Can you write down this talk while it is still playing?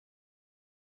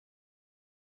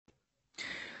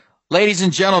Ladies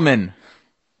and gentlemen,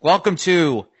 welcome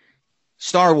to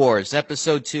Star Wars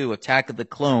Episode 2, Attack of the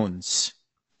Clones.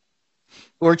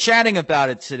 We're chatting about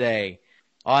it today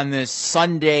on this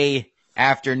Sunday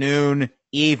afternoon,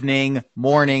 evening,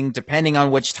 morning, depending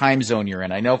on which time zone you're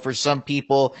in. I know for some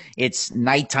people it's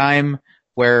nighttime,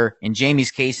 where in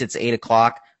Jamie's case it's 8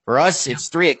 o'clock. For us, it's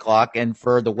 3 o'clock, and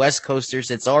for the West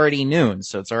Coasters, it's already noon,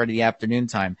 so it's already the afternoon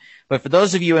time. But for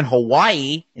those of you in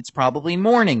Hawaii, it's probably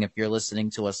morning if you're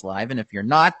listening to us live, and if you're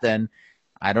not, then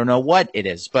I don't know what it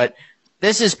is. But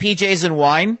this is PJs and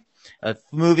Wine, a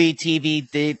movie, TV,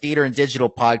 theater, and digital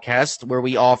podcast where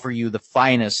we offer you the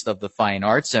finest of the fine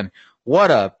arts, and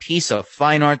what a piece of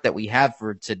fine art that we have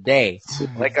for today.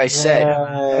 Like I said,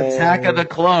 Attack of the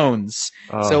Clones.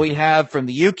 So we have from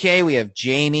the UK, we have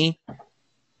Jamie.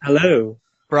 Hello.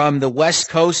 From the West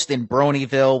Coast in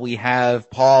Bronyville, we have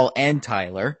Paul and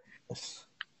Tyler.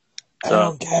 I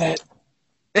don't get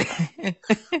it.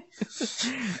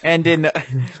 and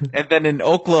then in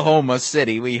Oklahoma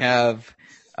City, we have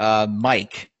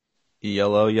Mike.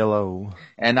 Yellow.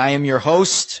 And I am your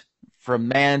host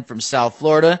from South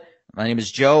Florida. My name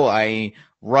is Joe. I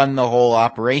run the whole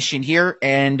operation here,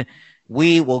 and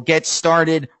we will get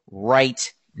started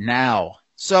right now.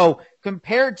 So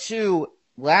compared to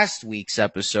last week's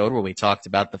episode where we talked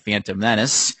about the Phantom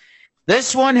Menace,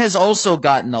 this one has also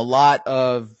gotten a lot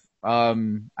of,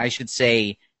 I should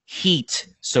say, heat,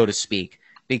 so to speak,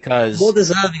 because... More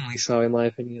deservingly so, in my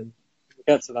opinion.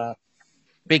 We'll get to that.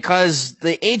 Because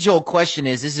the age-old question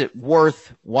is it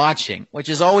worth watching? Which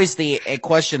is always a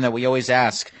question that we always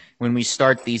ask when we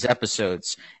start these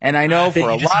episodes. And I know for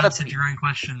a lot of... your own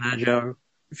question there, Joe.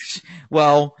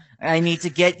 Well... I need to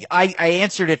get. I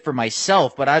answered it for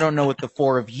myself, but I don't know what the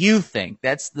four of you think.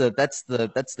 That's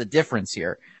the difference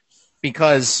here,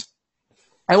 because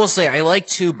I will say I like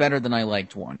two better than I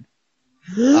liked one.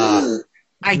 I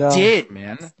did,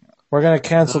 man. We're gonna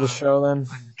cancel the show then.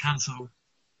 Cancel.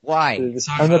 Why?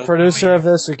 I'm the producer of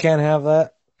this. We can't have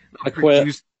that. I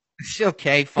quit.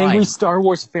 Okay, fine. Angry Star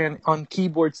Wars fan on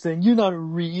keyboard saying, "You're not a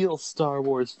real Star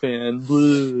Wars fan."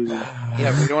 Blue.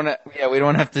 Yeah, we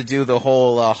don't have to do the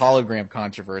whole hologram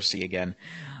controversy again.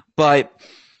 But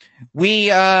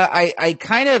I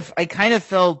kind of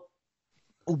felt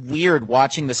weird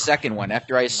watching the second one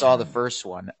after I saw the first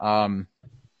one.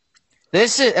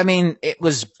 It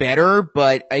was better,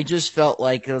 but I just felt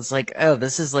like it was like, oh,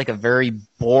 this is like a very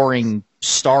boring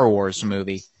Star Wars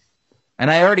movie. And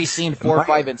I already seen 4,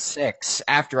 5, and 6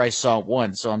 after I saw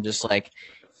 1, so I'm just like,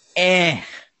 It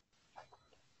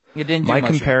didn't do much.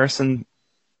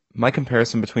 My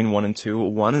comparison between 1 and 2,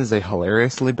 1 is a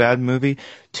hilariously bad movie,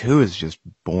 2 is just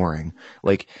boring.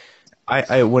 Like,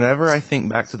 I whenever I think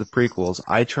back to the prequels,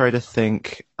 I try to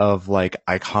think of, like,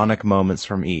 iconic moments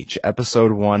from each.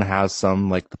 Episode 1 has some,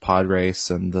 like, the pod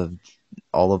race and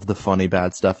all of the funny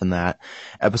bad stuff in that.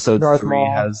 Episode 3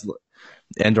 has...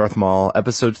 And Darth Maul.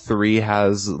 Episode 3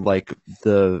 has, like,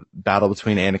 the battle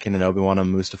between Anakin and Obi-Wan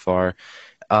on Mustafar.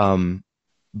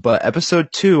 But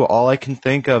Episode 2, all I can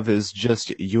think of is just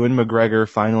Ewan McGregor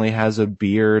finally has a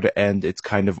beard and it's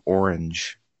kind of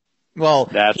orange. Well,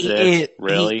 that's it.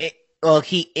 Really?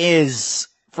 He is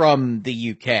from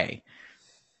the UK,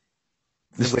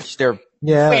 which they're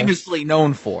famously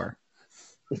known for.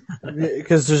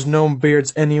 Because there's no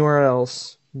beards anywhere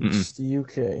else. It's the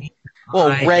UK.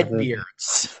 Well, red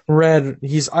beards. Red.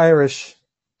 He's Irish.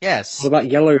 Yes. What about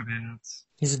yellow beards?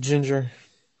 He's a ginger.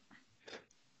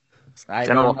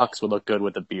 General Hux would look good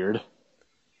with a beard.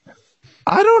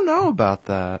 I don't know about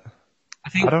that.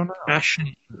 I don't know. I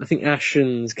think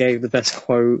Ashens gave the best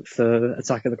quote for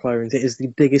Attack of the Clones. It is the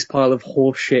biggest pile of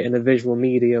horseshit in a visual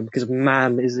medium, because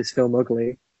man, is this film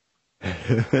ugly.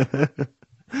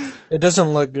 It doesn't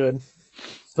look good.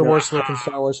 It's the worst looking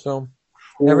Star Wars film.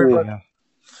 Everybody.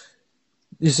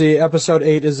 You see, Episode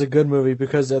 8 is a good movie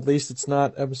because at least it's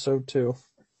not Episode 2.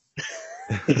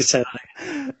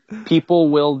 People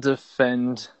will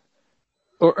defend,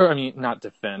 or I mean, not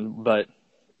defend, but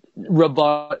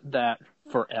rebut that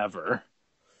forever.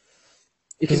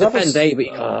 You can defend 8, but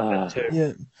you can't defend 2.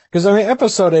 Yeah, because I mean,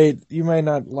 Episode 8, you may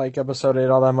not like Episode 8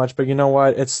 all that much, but you know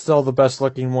what? It's still the best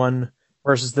looking one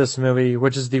versus this movie,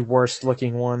 which is the worst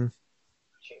looking one.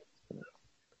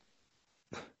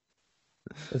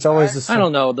 It's always the same. I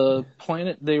don't know. The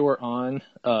planet they were on,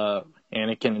 Anakin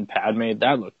and Padme,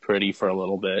 that looked pretty for a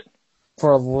little bit.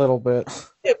 For a little bit.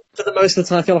 Yeah, for the most of the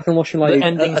time, I feel like I'm watching like the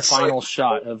ending final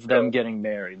shot of them getting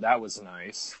married. That was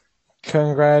nice.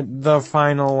 The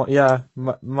final, yeah.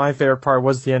 My favorite part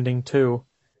was the ending too,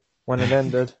 when it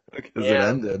ended. Because it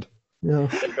ended. Yeah.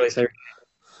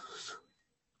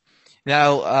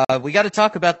 Now, we got to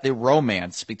talk about the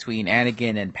romance between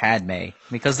Anakin and Padme,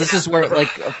 because this is where it,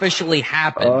 like, officially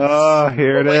happened. Oh,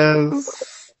 here it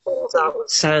is. Falls out of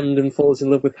sand and falls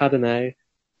in love with Padme.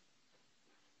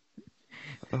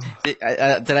 Did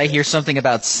I hear something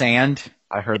about sand?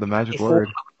 I heard the He magic falls word.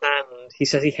 out of sand. He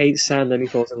says he hates sand and he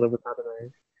falls in love with Padme.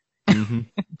 hmm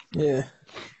Yeah.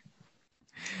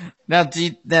 Now,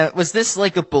 was this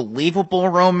like a believable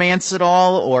romance at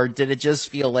all, or did it just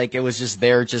feel like it was just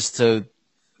there just to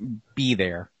be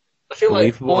there? I feel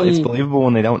like Believable. It's believable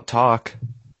when they don't talk.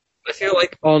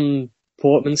 on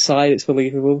Portman's side it's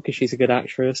believable because she's a good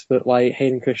actress, but like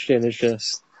Hayden Christensen is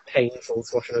just painful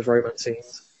to watch in those romance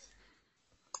scenes.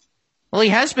 Well, he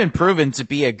has been proven to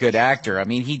be a good actor. I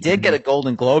mean, he did get a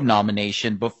Golden Globe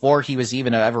nomination before he was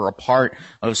even ever a part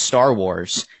of Star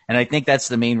Wars. And I think that's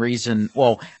the main reason.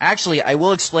 Well, actually, I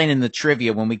will explain in the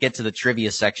trivia when we get to the trivia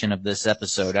section of this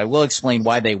episode. I will explain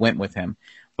why they went with him.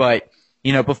 But,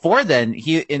 you know, before then,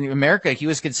 in America, he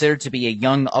was considered to be a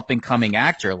young up-and-coming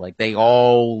actor. Like, they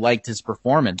all liked his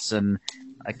performance. And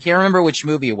I can't remember which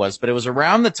movie it was, but it was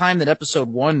around the time that Episode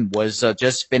 1 was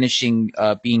just finishing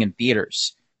being in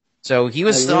theaters. So he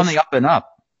was still on the up and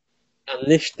up. And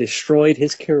this destroyed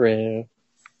his career.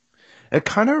 It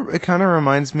kind of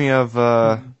reminds me of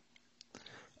Robert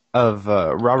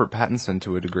Pattinson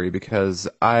to a degree because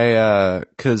I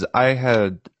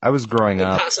was growing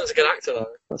up. Pattinson's a good actor though.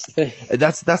 That's the thing.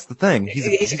 That's the thing.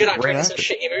 He's a good actor great in some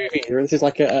shitty movies. This is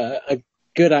like a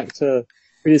good actor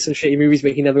who did some shitty movies,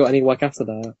 but he never got any work after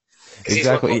that.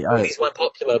 Exactly. These weren't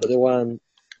popular, but they weren't.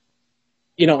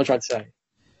 You know what I'm trying to say.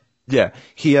 Yeah,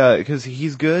 because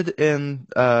he's good in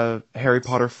Harry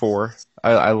Potter 4.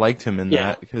 I liked him in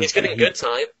that. He's good in Good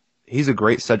Time. He's a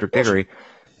great Cedric Diggory.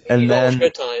 And then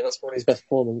Good Time. That's one of his best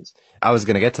performances. I was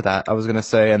gonna get to that. I was gonna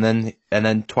say, and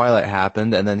then Twilight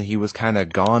happened, and then he was kind of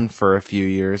gone for a few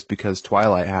years because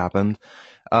Twilight happened.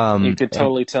 You could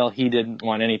totally tell he didn't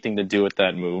want anything to do with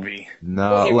that movie.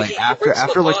 No, Well, like he after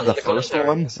breaks the like heart the in the first one.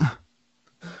 commentaries.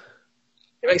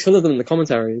 He makes fun of them in the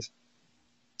commentaries.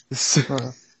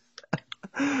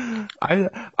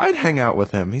 I'd hang out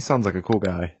with him. He sounds like a cool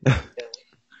guy.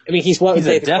 I mean, he's worked with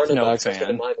He's a David Death Note Cronenberg, so it's good fan.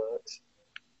 in my books.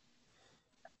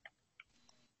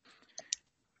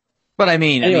 But I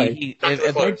mean, Anyway, back to the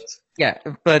if clones. yeah,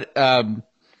 but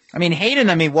I mean, Hayden.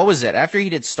 I mean, what was it? After he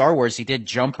did Star Wars, he did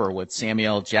Jumper with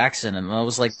Samuel L. Jackson, and that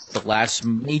was like the last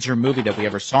major movie that we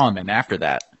ever saw him in. After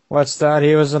that, What's that?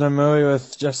 He was in a movie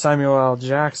with Samuel L.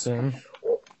 Jackson.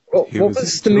 What was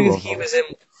was the two movie of he them. was in?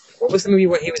 What was the movie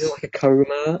where he was in like a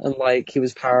coma and like he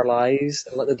was paralyzed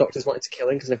and like the doctors wanted to kill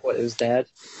him because they thought he was dead?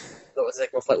 That was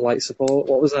like off like light support.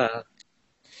 What was that?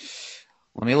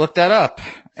 let me look that up.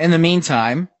 In the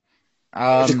meantime,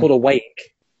 It's just called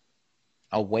Awake.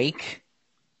 Awake.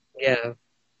 Yeah.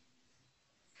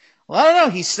 Well, I don't know.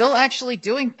 He's still actually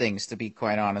doing things, to be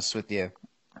quite honest with you.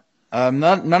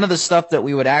 None of the stuff that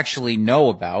we would actually know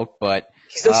about, but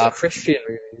He's done some Christian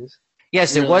movies.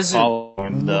 yes, it wasn't.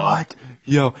 Following, though. What?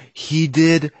 Yo, he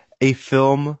did a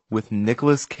film with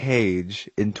Nicolas Cage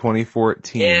in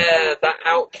 2014. Yeah, that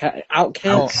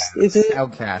Outcast, is it?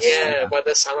 Outcast. Yeah, where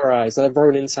they're samurais. They're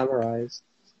Ronin samurais.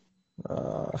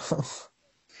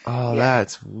 Oh,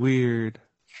 that's weird.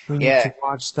 We need Yeah. to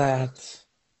watch that.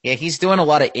 Yeah, he's doing a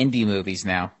lot of indie movies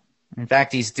now. In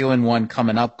fact, he's doing one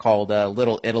coming up called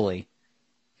Little Italy.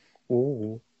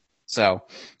 Ooh. So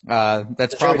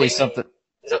that's The probably Giardini. something.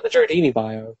 Is that the Giardini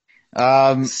bio?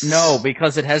 No,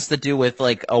 because it has to do with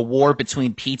like a war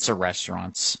between pizza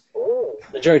restaurants. Ooh.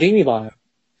 The Giardini bio.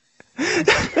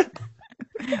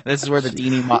 This is where the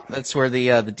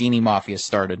Dini Mafia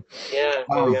started. Yeah,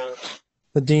 Oh. yeah.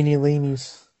 The Deanie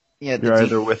Leanies. Yeah, the You're Dini-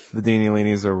 either with the Deanie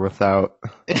Leanies or without.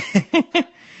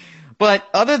 But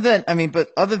other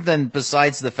than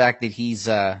besides the fact that he's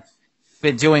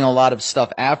been doing a lot of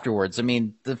stuff afterwards, I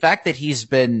mean, the fact that he's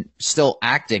been still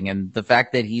acting and the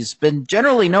fact that he's been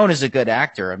generally known as a good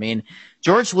actor. I mean,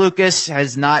 George Lucas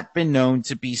has not been known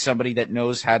to be somebody that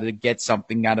knows how to get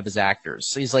something out of his actors.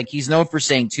 So he's known for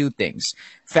saying two things: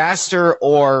 faster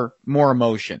or more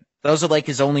emotion. Those are like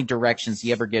his only directions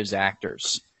he ever gives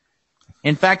actors.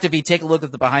 In fact, if you take a look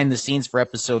at the behind the scenes for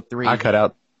episode 3, I cut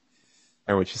out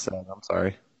what you said. I'm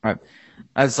sorry. Right.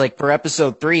 I was like, for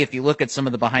episode 3, if you look at some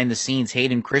of the behind the scenes,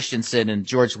 Hayden Christensen and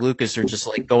George Lucas are just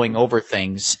like going over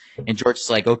things, and George is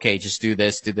like, okay, just do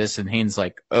this, and Hayden's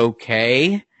like,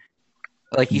 okay.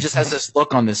 Like, he just has this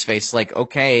look on his face, like,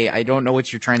 okay, I don't know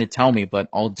what you're trying to tell me, but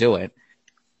I'll do it.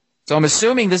 So I'm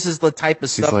assuming this is the type of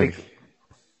He's stuff, like,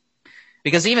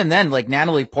 because even then, like,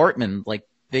 Natalie Portman, like,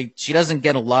 she doesn't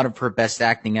get a lot of her best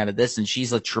acting out of this, and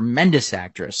she's a tremendous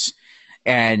actress.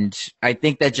 And I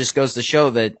think that just goes to show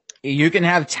that You can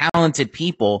have talented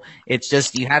people. It's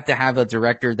just you have to have a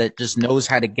director that just knows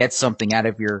how to get something out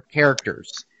of your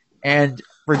characters. And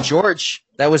for George,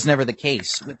 that was never the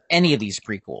case with any of these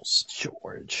prequels.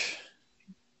 George.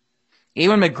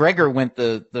 Ewan McGregor went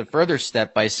the further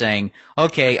step by saying,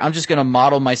 okay, I'm just going to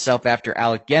model myself after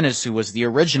Alec Guinness, who was the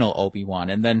original Obi-Wan.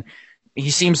 And then he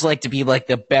seems like to be like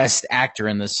the best actor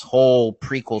in this whole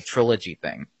prequel trilogy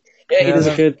thing. Yeah, he does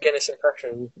a good Guinness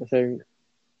impression, I think.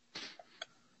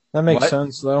 That makes What?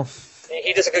 sense, though.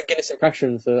 He does a good Guinness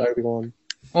impression for Obi-Wan.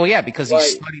 Well, yeah, because he Right.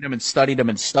 studied him and studied him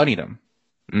and studied him.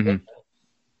 Mm-hmm.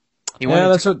 He Yeah,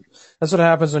 wanted that's what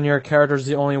happens when your character's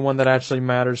the only one that actually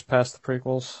matters past the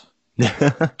prequels.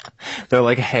 They're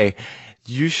like, hey,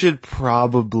 you should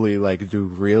probably like do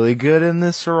really good in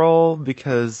this role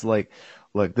because like,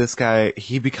 look, this guy,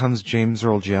 he becomes James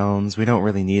Earl Jones. We don't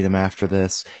really need him after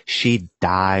this. She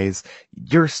dies.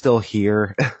 You're still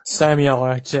here. Samuel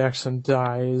L. Jackson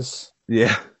dies.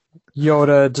 Yeah.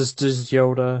 Yoda just does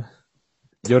Yoda.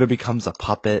 Yoda becomes a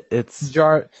puppet. It's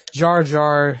Jar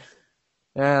Jar.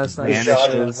 Yeah, it's not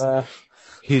Vanishes.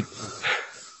 he.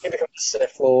 He becomes a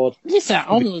Sith Lord. These are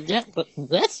only get the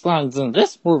best ones in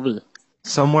this movie.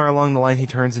 Somewhere along the line, he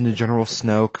turns into General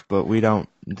Snoke, but we don't.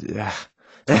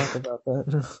 talk about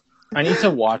that. I need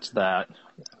to watch that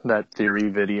theory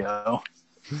video.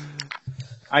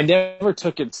 I never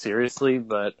took it seriously,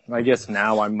 but I guess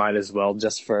now I might as well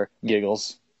just for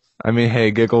giggles. I mean,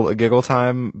 hey, giggle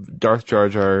time. Darth Jar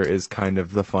Jar is kind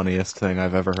of the funniest thing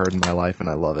I've ever heard in my life, and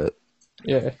I love it.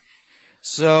 Yeah,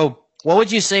 So, what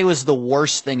would you say was the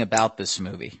worst thing about this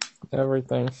movie?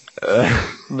 everything. The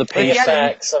The If you had-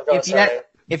 effects, I've got to If you, had, say.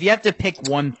 if you have to pick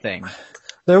one thing,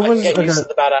 There I was can get used okay, to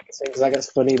the bad acting because that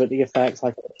gets funny, but the effects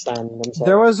I can understand. I'm sorry.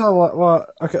 there was a lot. Well,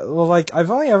 okay, well, like I've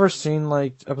only ever seen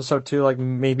like episode 2, like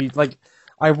maybe like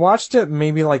I watched it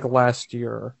maybe like last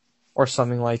year or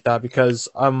something like that because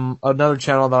another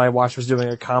channel that I watched was doing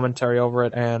a commentary over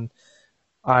it and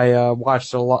I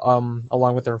watched it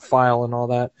along with their file and all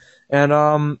that and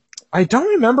I don't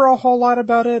remember a whole lot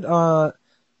about it.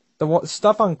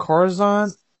 Stuff on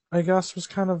Coruscant, I guess, was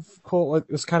kind of cool. Like,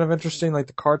 it was kind of interesting, like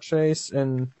the car chase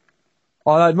and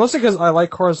all that. Mostly because I like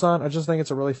Coruscant. I just think it's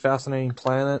a really fascinating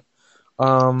planet.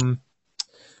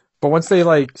 But once they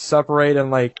like separate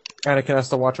and like Anakin has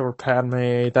to watch over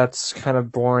Padme, that's kind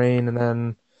of boring. And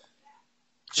then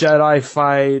Jedi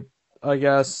fight, I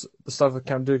guess the stuff with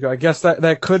Count Dooku. I guess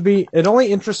that could be. It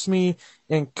only interests me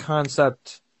in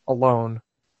concept alone,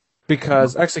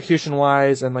 because execution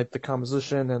wise and like the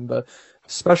composition and the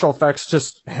special effects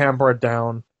just hammer it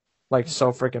down like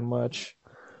so freaking much.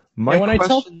 My And when I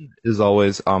tell- question is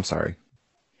always, oh, I'm sorry.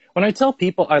 When I tell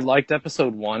people I liked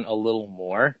episode 1 a little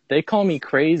more, they call me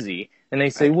crazy. And they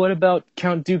say, what about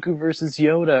Count Dooku versus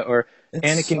Yoda or It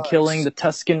Anakin sucks. killing the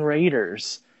Tusken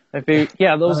Raiders? I figure,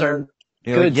 yeah, those are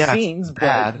You're good like, yeah, scenes, it's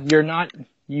bad. but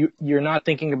you're not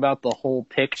thinking about the whole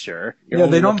picture. You're Yeah,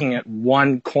 only they don't- looking at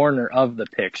one corner of the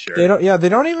picture. They don't. Yeah, they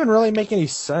don't even really make any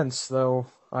sense though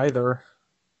either,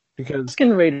 because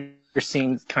Tusken Raider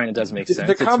scene kind of does make The- sense.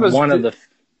 the It's combos- one of the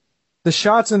the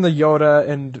shots in the Yoda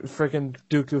and freaking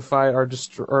Dooku fight are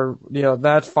just, or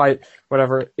that fight,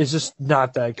 whatever, is just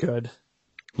not that good.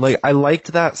 Like, I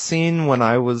liked that scene when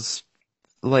I was,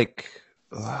 like,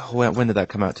 when did that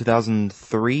come out?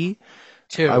 2003?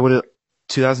 two.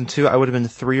 2002, I would have been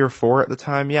 3 or 4 at the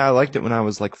time. Yeah, I liked it when I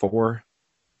was like 4,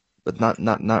 but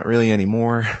not really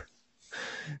anymore.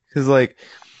 Cause like,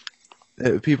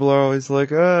 people are always like,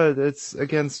 it's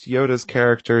against Yoda's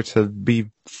character to be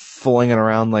fooling it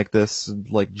around like this,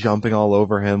 like jumping all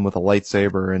over him with a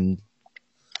lightsaber and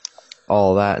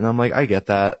all that. And I'm like, I get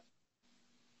that.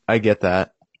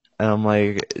 And I'm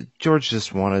like, George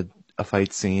just wanted a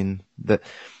fight scene.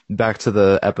 Back to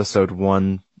the episode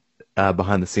 1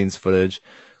 behind the scenes footage.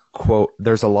 Quote,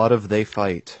 there's a lot of they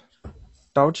fight.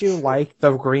 Don't you like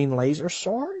the green laser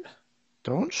sword?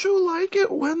 Don't you like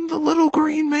it when the little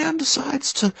green man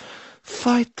decides to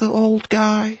fight the old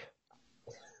guy?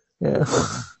 Yeah.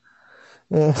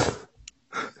 Yeah.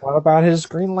 What about his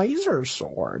green laser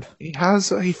sword? We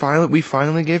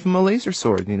finally gave him a laser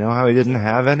sword. You know how he didn't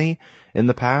have any in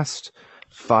the past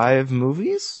 5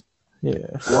 movies?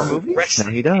 Yeah. 4 movies? Now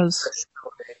he does.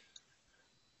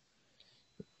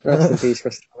 Rest in peace,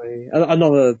 Chris Kelly.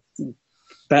 Another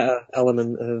better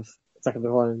element of Attack of the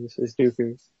Clones is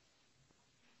Dooku.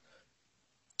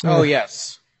 Oh,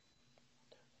 yes.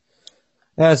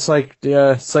 Yeah, it's like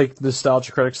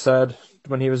Nostalgia Critic said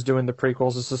when he was doing the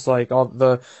prequels. It's just like all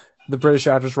the British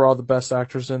actors were all the best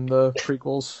actors in the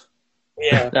prequels.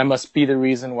 Yeah. that must be the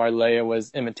reason why Leia was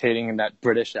imitating that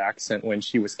British accent when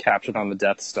she was captured on the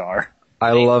Death Star.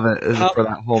 I love it How- for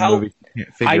that whole how- movie. You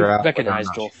can't I figure out. recognized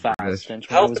Joel Fast when I was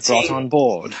Palpatine- brought on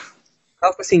board.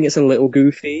 Palpatine gets a little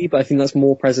goofy, but I think that's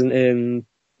more present in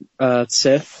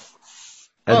Sith.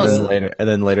 And Well,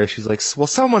 then later she's like, "Well,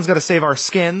 someone's got to save our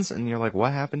skins," and you're like,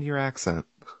 "What happened to your accent?"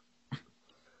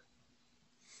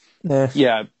 Nah.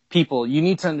 Yeah, people, you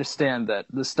need to understand that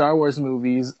the Star Wars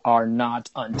movies are not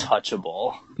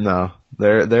untouchable. No,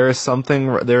 there is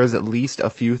something. There is at least a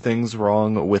few things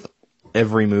wrong with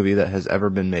every movie that has ever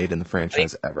been made in the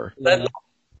franchise ever. They're not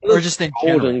Or just in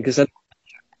golden general. because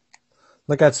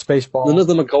Look at Spaceballs. none of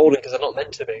them are golden because they're not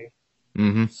meant to be.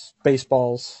 Mm-hmm.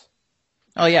 Spaceballs.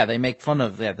 Oh yeah, they make fun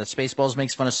of the Spaceballs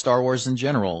makes fun of Star Wars in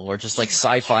general, or just like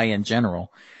sci-fi in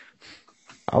general.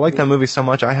 I like that movie so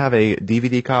much. I have a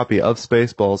DVD copy of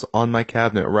Spaceballs on my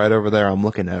cabinet right over there. I'm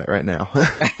looking at it right now.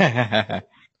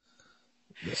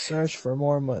 The search for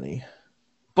more money.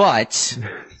 But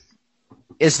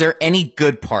is there any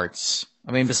good parts?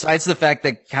 I mean, besides the fact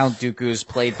that Count Dooku is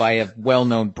played by a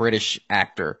well-known British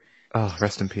actor. Oh,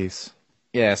 rest in peace.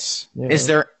 Yes. Yeah. Is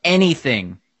there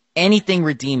anything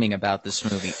redeeming about this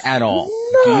movie at all?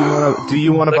 Do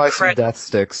you want to The buy some credit- death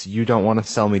sticks? You don't want to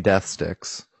sell me death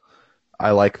sticks.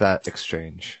 I like that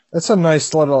exchange. It's a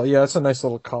nice little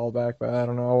callback, but I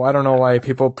don't know why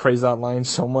people praise that line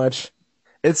so much.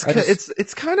 It's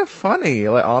kind of funny,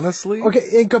 like honestly.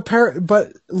 Okay,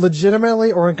 but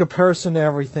legitimately or in comparison to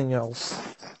everything else.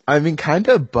 I mean, kind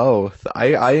of both.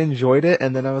 I enjoyed it,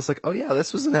 and then I was like, oh yeah,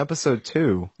 this was in episode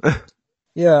 2.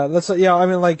 Yeah, I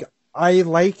mean, like, I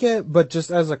like it, but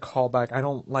just as a callback, I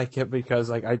don't like it because,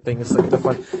 like, I think it's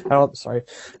like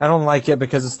I don't like it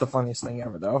because it's the funniest thing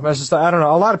ever, though. That's just, I don't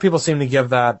know. A lot of people seem to give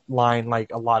that line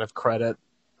like a lot of credit.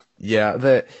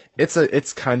 Yeah,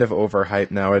 it's kind of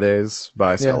overhyped nowadays, but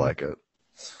I still Yeah. like it.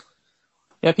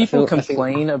 Yeah, people I think-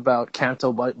 complain about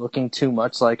Canto Bight looking too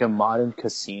much like a modern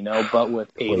casino, but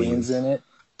with aliens in it.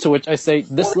 To which I say,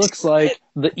 this looks like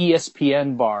the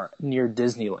ESPN bar near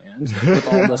Disneyland with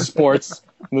all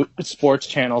the sports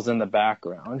channels in the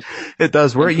background. It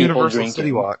does. We're And at people Universal drinking.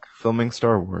 City Walk filming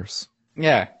Star Wars.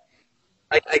 Yeah.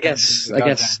 I guess Down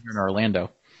here in Orlando. in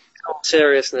all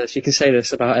seriousness, you can say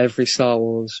this about every Star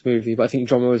Wars movie, but I think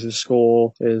John Williams'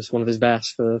 score is one of his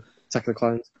best for Attack of the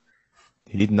Clones.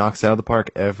 He knocks it out of the park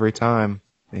every time,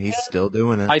 and he's still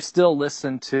doing it. I still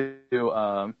listen to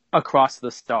Across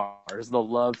the Stars, the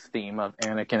love theme of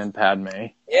Anakin and Padme.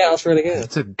 Yeah, that's really good.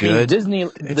 It's a I mean, good. Disney,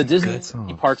 it's the a Disney good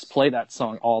song. parks play that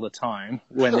song all the time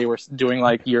when they were doing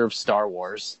like Year of Star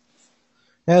Wars.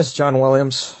 Yeah, it's John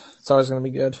Williams. It's always going to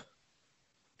be good.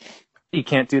 You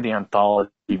can't do the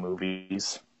anthology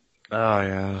movies. Oh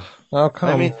yeah. Oh, come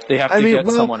I mean, They have to get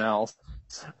well, someone else.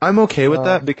 I'm okay with Uh,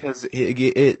 that because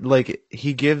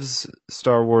he gives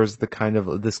Star Wars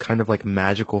this kind of like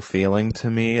magical feeling to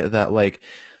me that like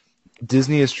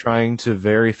Disney is trying to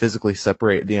very physically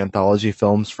separate the anthology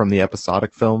films from the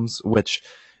episodic films, which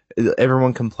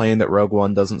everyone complained that Rogue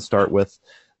One doesn't start with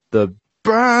the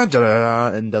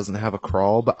and doesn't have a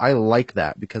crawl, but I like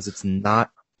that because it's not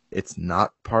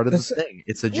part of the thing.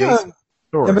 It's adjacent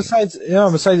story. And besides,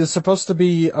 it's supposed to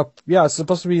be it's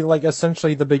supposed to be like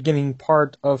essentially the beginning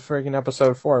part of friggin'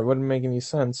 episode 4. It wouldn't make any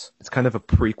sense. It's kind of a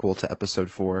prequel to episode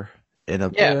 4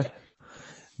 Yeah.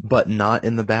 but not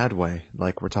in the bad way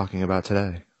like we're talking about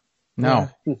today. No.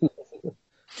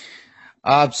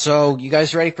 So you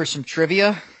guys ready for some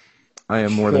trivia? I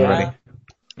am more than Yeah. ready.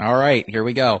 All right, here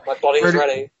we go. My body's Pretty-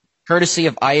 ready. Courtesy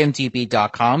of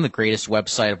IMDb.com, the greatest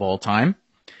website of all time.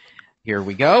 Here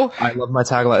we go. I love my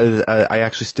tagline. I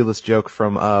actually steal this joke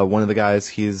from one of the guys.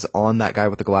 He's on That Guy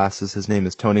with the Glasses. His name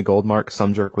is Tony Goldmark,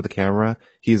 some jerk with a camera.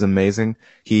 He's amazing.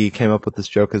 He came up with this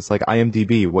joke. It's like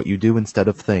IMDb, what you do instead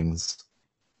of things.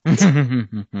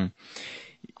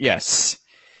 Yes.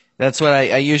 That's what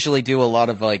I usually do a lot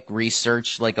of like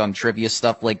research like on trivia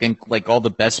stuff like all the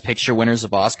best picture winners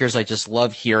of Oscars. I just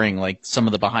love hearing like some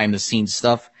of the behind the scenes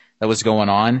stuff that was going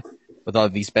on with all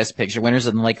these best picture winners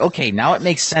and like, okay, now it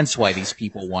makes sense why these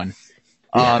people won.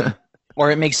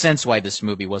 Or it makes sense why this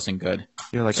movie wasn't good.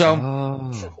 You're like, So-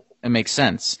 oh. It makes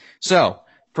sense. So,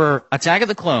 for Attack of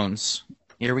the Clones,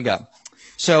 here we go.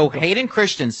 So, Hayden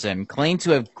Christensen claimed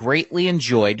to have greatly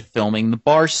enjoyed filming the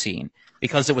bar scene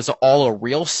because it was all a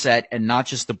real set and not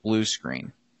just a blue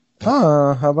screen.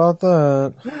 How about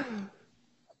that?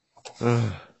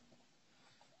 Ugh.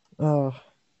 Oh.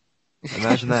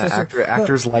 Imagine that.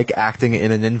 Actors like acting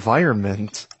in an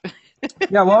environment.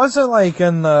 Yeah, what was it like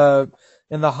in the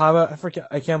Hobbit?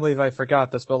 I can't believe I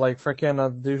forgot this, but like frickin' the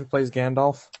dude who plays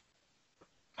Gandalf.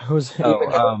 Who's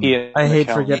Ian I hate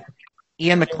McKellen. forget.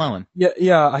 Ian McClellan.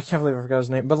 Yeah, I can't believe I forgot his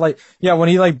name. But like, yeah, when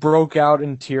he like broke out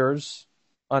in tears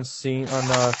on scene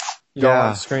on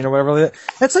on screen or whatever.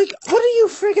 It's like, what do you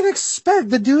freaking expect?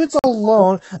 The dude's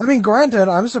alone. I mean, granted,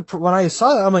 when I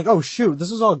saw that, I'm like, oh shoot,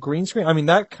 this is all green screen. I mean,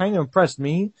 that kind of impressed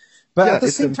me, but at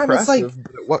the same time, it's like,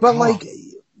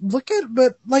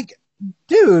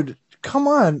 dude, come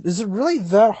on, is it really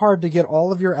that hard to get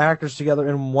all of your actors together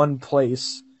in one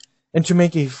place and to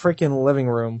make a freaking living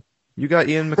room? You got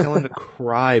Ian McKellen to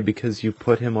cry because you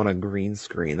put him on a green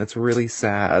screen. That's really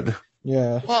sad.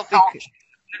 Yeah. Well,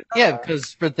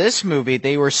 because for this movie,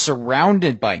 they were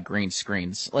surrounded by green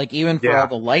screens. Like, even for all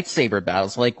the lightsaber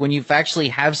battles. Like, when you actually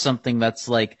have something that's,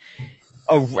 like,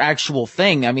 a actual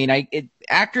thing, I mean,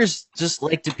 actors just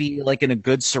like to be, like, in a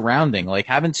good surrounding. Like,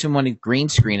 having too many green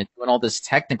screen and doing all this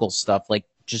technical stuff, like,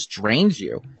 just drains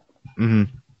you.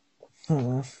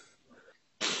 Mm-hmm.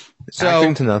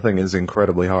 Acting to nothing is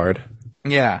incredibly hard.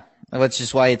 Yeah. That's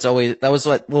just why it's always,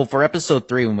 for episode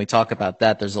 3, when we talk about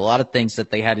that, there's a lot of things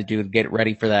that they had to do to get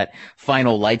ready for that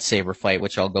final lightsaber fight,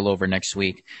 which I'll go over next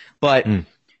week. But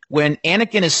when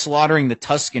Anakin is slaughtering the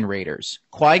Tusken Raiders,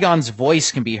 Qui-Gon's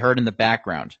voice can be heard in the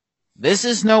background. This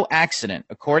is no accident.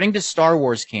 According to Star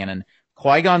Wars canon,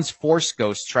 Qui-Gon's Force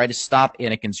Ghost tried to stop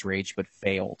Anakin's rage, but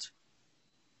failed.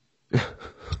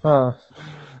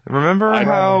 Remember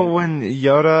how when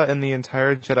Yoda and the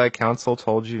entire Jedi Council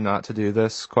told you not to do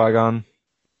this, Qui-Gon?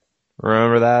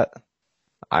 Remember that?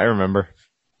 I remember.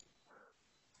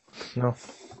 No.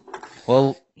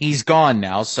 Well, he's gone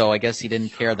now, so I guess he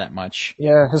didn't care that much.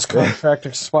 Yeah, his contract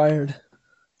expired.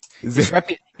 His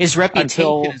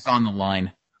reputation is on the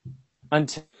line.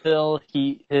 Until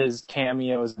his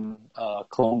cameos in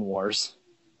Clone Wars,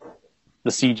 the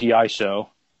CGI show.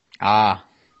 Ah.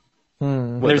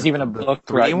 There's even a book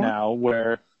right now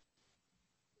where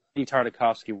Genndy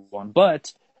Tartakovsky won.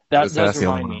 But that does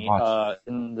remind me,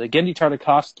 in the Genndy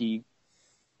Tartakovsky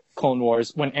Clone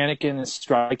Wars, when Anakin is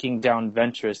striking down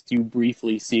Ventress, you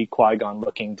briefly see Qui-Gon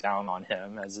looking down on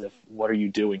him as if, what are you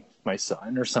doing, my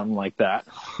son? Or something like that.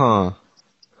 Huh.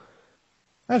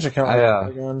 I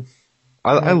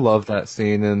love that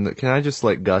scene, and can I just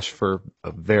gush for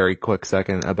a very quick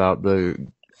second about the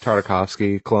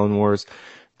Tartakovsky Clone Wars?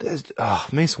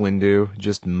 Mace Windu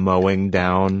just mowing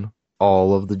down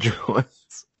all of the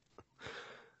droids.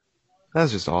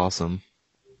 That's just awesome.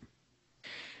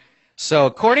 So,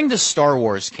 according to Star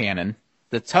Wars canon,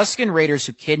 the Tusken Raiders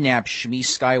who kidnapped Shmi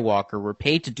Skywalker were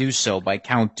paid to do so by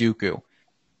Count Dooku.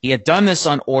 He had done this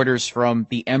on orders from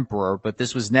the Emperor, but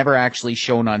this was never actually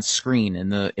shown on screen in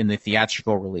the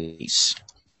theatrical release.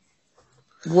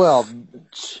 Well,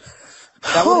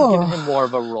 that would have given him more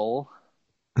of a role.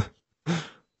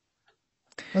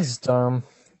 That's dumb.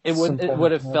 It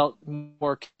would have felt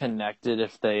more connected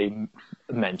if they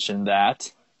mentioned that.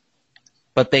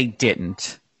 But they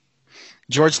didn't.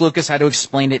 George Lucas had to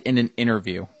explain it in an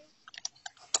interview.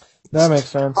 That makes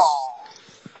sense.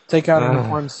 Take out an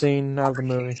important scene out of the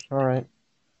movie. All right.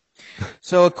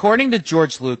 So, according to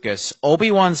George Lucas,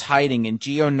 Obi-Wan's hiding in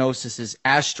Geonosis'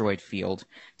 asteroid field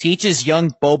teaches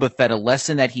young Boba Fett a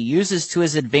lesson that he uses to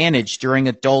his advantage during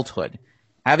adulthood.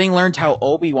 Having learned how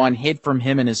Obi-Wan hid from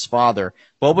him and his father,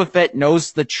 Boba Fett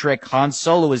knows the trick Han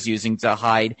Solo is using to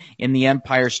hide in The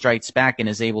Empire Strikes Back and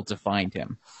is able to find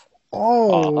him.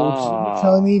 Oh, so you're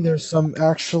telling me there's some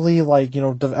actually,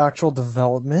 the actual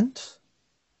development?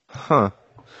 Huh.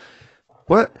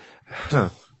 What? Huh.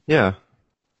 Yeah.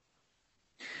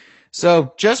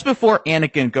 So, just before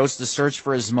Anakin goes to search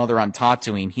for his mother on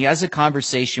Tatooine, he has a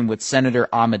conversation with Senator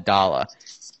Amidala.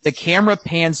 The camera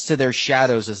pans to their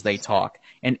shadows as they talk,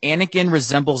 and Anakin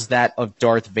resembles that of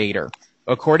Darth Vader.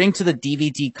 According to the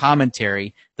DVD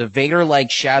commentary, the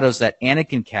Vader-like shadows that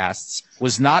Anakin casts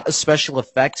was not a special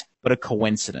effect, but a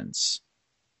coincidence.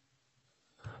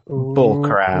 Bull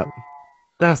crap.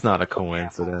 That's not a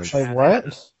coincidence. Like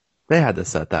what? They had to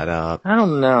set that up. I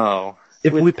don't know.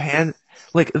 If we pan,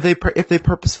 if they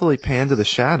purposefully pan to the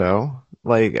shadow,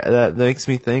 that makes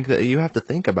me think that you have to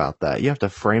think about that. You have to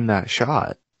frame that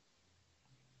shot.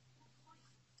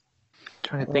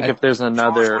 Trying to think if there's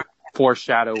another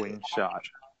foreshadowing shot.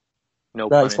 No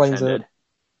that pun explains intended. it.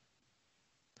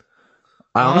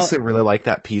 I honestly really like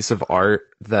that piece of art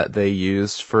that they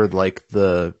used for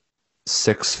the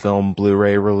 6-film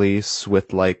Blu-ray release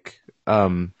with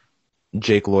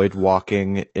Jake Lloyd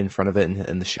walking in front of it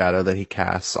and the shadow that he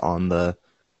casts on the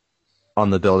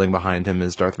building behind him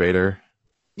is Darth Vader.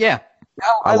 Yeah.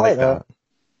 I like that.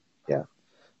 Yeah.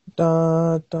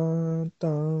 Dun, dun,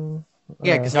 dun.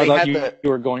 Yeah, because I they thought had you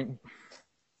were going.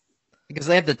 because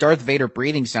they had the Darth Vader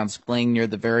breathing sounds playing near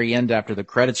the very end after the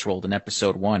credits rolled in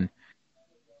Episode 1.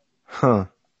 Huh.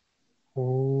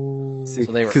 Ooh. See,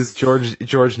 So they were- because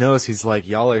George knows, he's like,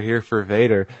 y'all are here for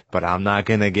Vader, but I'm not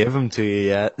gonna give him to you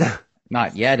yet.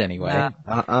 Not yet, anyway.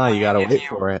 Nah. You gotta If wait you-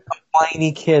 for it.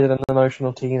 Whiny kid and an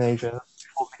emotional teenager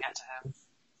before we get to him.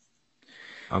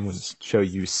 I'm gonna show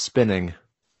you spinning.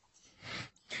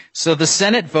 So the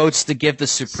Senate votes to give the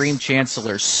Supreme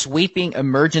Chancellor sweeping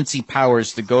emergency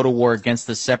powers to go to war against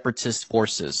the separatist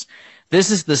forces.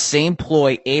 This is the same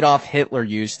ploy Adolf Hitler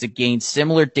used to gain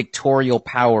similar dictatorial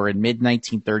power in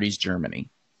mid-1930s Germany.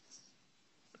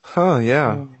 Huh,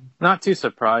 yeah. Not too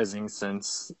surprising,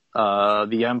 since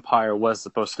the Empire was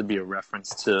supposed to be a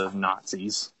reference to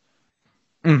Nazis.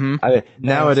 Mm-hmm.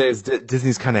 Nowadays,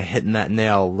 Disney's kind of hitting that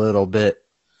nail a little bit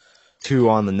too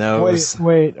on the nose.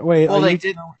 Wait. Well, they you,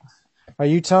 did. Are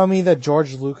you telling me that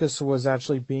George Lucas was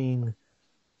actually being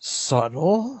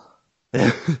subtle?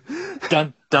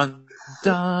 Dun dun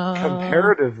dun.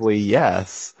 Comparatively,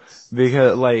 yes.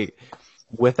 Because, like,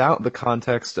 without the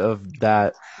context of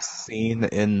that scene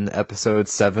in episode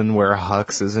 7 where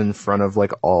Hux is in front of,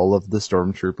 like, all of the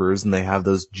stormtroopers and they have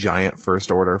those giant First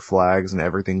Order flags and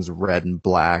everything's red and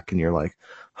black and you're like,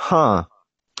 huh,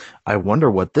 I wonder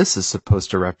what this is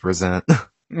supposed to represent.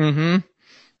 Mm-hmm.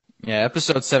 Yeah,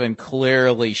 episode 7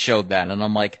 clearly showed that, and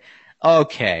I'm like,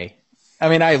 okay. I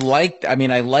mean, I like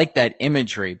that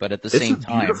imagery, but at the It's same a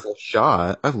time, beautiful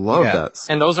shot. I love Yeah. that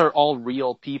scene. And those are all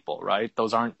real people, right?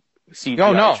 Those aren't CGI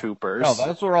Oh, no. troopers. no,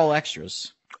 those were all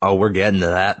extras. Oh, we're getting to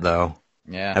that, though.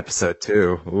 Yeah. Episode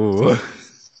 2. Ooh.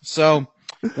 So,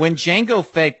 when Jango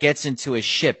Fett gets into his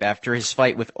ship after his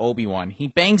fight with Obi-Wan, he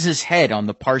bangs his head on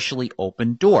the partially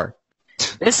open door.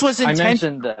 This was I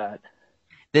intentional. mentioned that.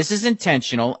 This is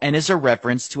intentional and is a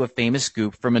reference to a famous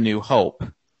goof from A New Hope.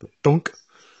 Dunk.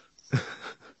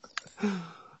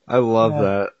 I love Yeah.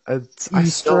 that. I still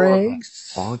Easter love that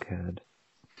eggs? Foghead.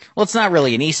 Well, it's not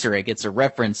really an Easter egg. It's a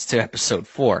reference to episode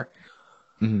 4.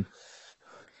 Mhm.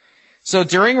 So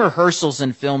during rehearsals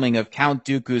and filming of Count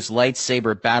Dooku's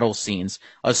lightsaber battle scenes,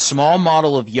 a small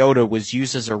model of Yoda was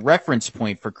used as a reference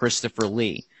point for Christopher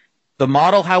Lee. The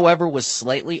model, however, was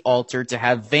slightly altered to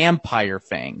have vampire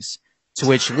fangs, to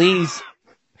which Lee's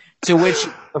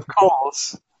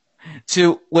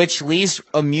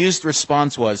amused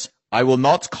response was, "I will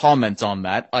not comment on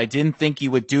that. I didn't think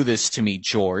you would do this to me,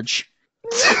 George."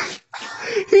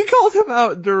 He called him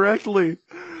out directly.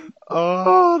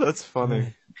 Oh, that's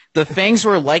funny. The fangs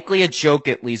were likely a joke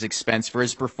at Lee's expense for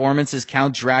his performance as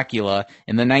Count Dracula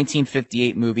in the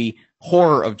 1958 movie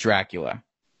Horror of Dracula.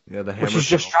 Yeah, the hammer. Which is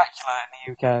just Dracula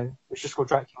in the UK. It's just called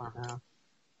Dracula now.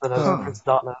 But Prince of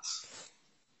Darkness.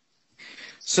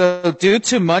 So, due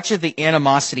to much of the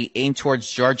animosity aimed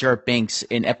towards Jar Jar Binks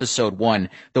in Episode 1,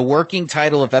 the working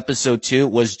title of Episode 2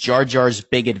 was Jar Jar's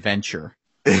Big Adventure.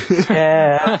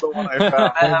 Yeah. the one I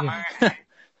found.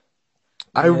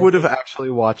 I would have actually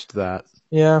watched that.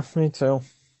 Yeah, me too.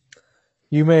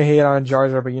 You may hate on Jar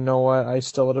Jar, but you know what? I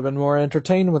still would have been more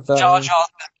entertained with that. Jar one. Jar's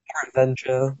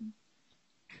Adventure.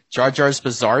 Jar Jar's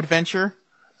Bizarre Adventure?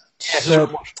 Shit.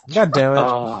 God damn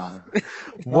it.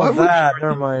 What Well, that, would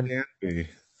never mind. be?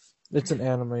 It's an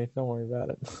anime. Don't worry about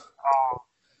it.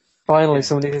 Finally,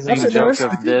 somebody who's Big Actually, joke there's-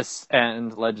 of this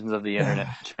and Legends of the Internet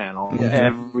channel. Yeah.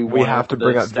 Everyone We have to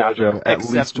bring up staff JoJo at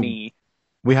except least- me.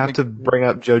 We have to bring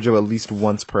up JoJo at least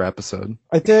once per episode.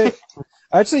 I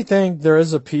actually think there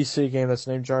is a PC game that's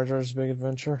named Jar Jar's Big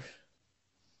Adventure.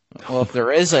 Well, if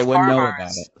there is, I wouldn't know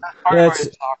about it. Yeah,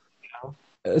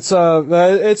 it's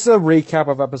a recap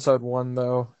of Episode 1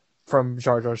 though, from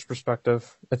Jar Jar's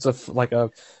perspective. It's like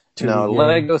a 2D No, game,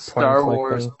 Lego Star point-and-click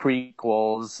Wars thing.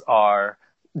 prequels are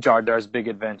Jar Jar's Big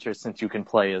Adventure, since you can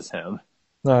play as him.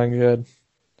 Oh, good.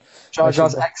 Jar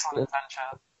Jar's Excellent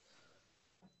Adventure.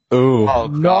 Ooh. Oh,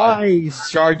 God.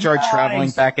 Nice. Jar Jar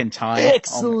traveling back in time.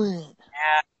 Excellent.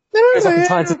 Goes back in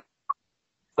time to...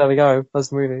 There we go. That's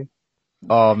the movie.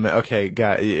 Man, okay,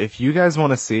 guys, if you guys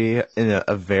want to see in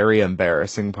a very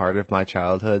embarrassing part of my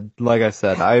childhood, like I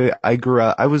said, I grew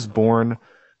up, I was born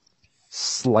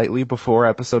slightly before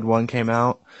episode 1 came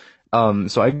out.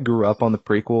 So I grew up on the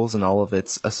prequels and all of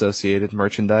its associated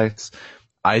merchandise.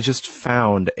 I just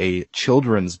found a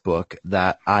children's book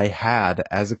that I had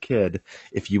as a kid.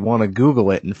 If you want to Google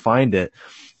it and find it,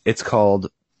 it's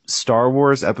called Star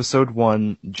Wars Episode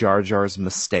 1 Jar Jar's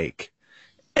Mistake.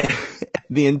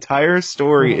 The entire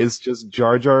story is just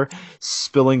Jar Jar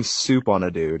spilling soup on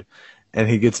a dude, and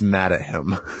he gets mad at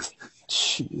him.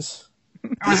 Jeez.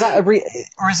 Or is that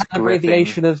an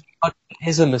abbreviation of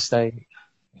 "is a mistake"?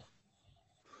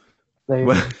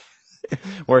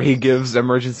 Where he gives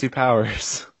emergency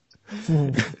powers.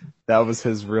 That was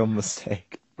his real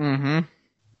mistake. Mm-hmm.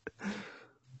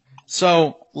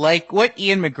 So, like what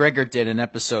Ian McGregor did in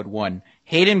episode 1,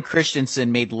 Hayden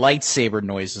Christensen made lightsaber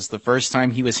noises the first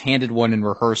time he was handed one in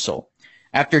rehearsal.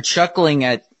 After chuckling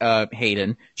at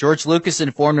Hayden, George Lucas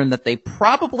informed him that they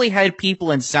probably had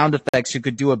people in sound effects who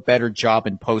could do a better job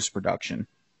in post-production.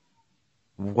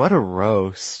 What a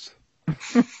roast.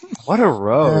 What a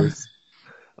roast.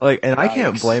 Like, and I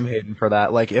can't blame Hayden for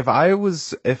that. Like, if I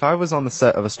was on the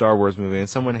set of a Star Wars movie and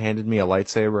someone handed me a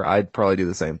lightsaber, I'd probably do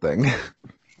the same thing.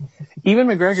 Even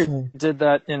McGregor did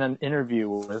that in an interview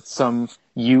with some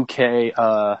UK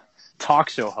talk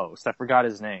show host. I forgot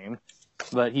his name,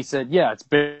 but he said, "Yeah, it's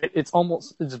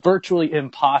virtually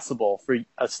impossible for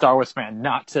a Star Wars fan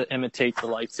not to imitate the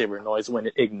lightsaber noise when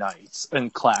it ignites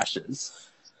and clashes."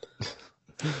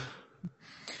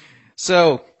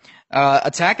 So,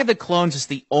 Attack of the Clones is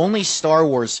the only Star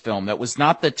Wars film that was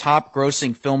not the top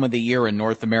grossing film of the year in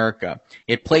North America.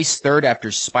 It placed third after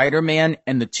Spider-Man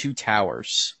and The Two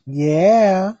Towers.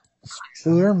 Yeah.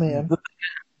 Spider-Man.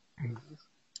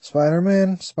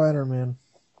 Spider-Man.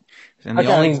 And the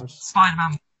only...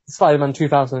 Spider-Man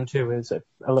 2002 is a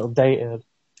little dated,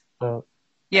 but...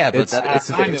 Yeah, but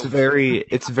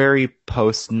it's very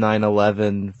post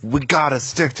 9/11. We gotta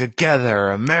stick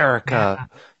together, America.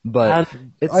 But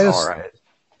it's alright.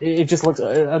 It just looks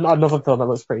another film that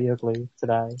looks pretty ugly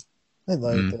today. I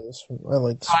like this. I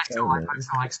like Spider-Man.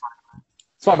 I like Spider-Man.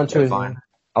 Spider-Man 2 is fine.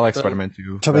 I like Spider-Man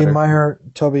 2. Tobey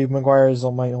Maguire is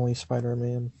my only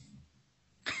Spider-Man.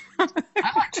 I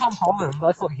like Tom Holland.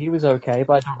 I thought he was okay,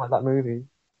 but I don't like that movie.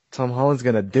 Tom Holland's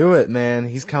gonna do it, man.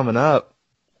 He's coming up.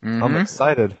 Mm-hmm. I'm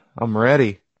excited. I'm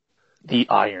ready. The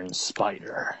Iron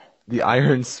Spider. The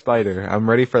Iron Spider. I'm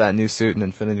ready for that new suit in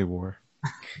Infinity War.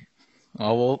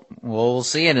 Oh, we'll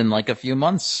see it in like a few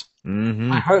months.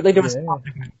 Mm-hmm. I hope they do a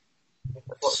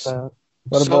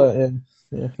What about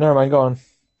never mind, go on.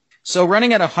 So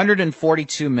running at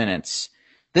 142 minutes,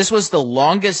 this was the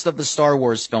longest of the Star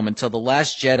Wars film until The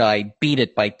Last Jedi beat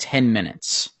it by 10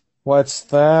 minutes. What's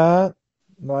that?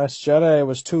 Last Jedi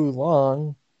was too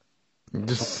long.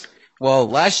 Well,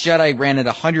 Last Jedi ran at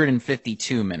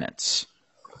 152 minutes.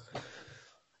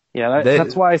 Yeah,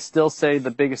 that's why I still say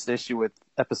the biggest issue with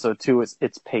episode 2 is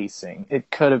its pacing. It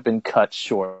could have been cut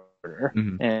shorter,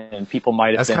 and people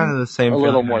might have been kind of the same a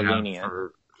little more lenient.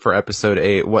 For episode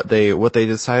 8, what they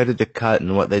decided to cut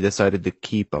and what they decided to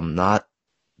keep, I'm not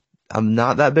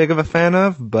that big of a fan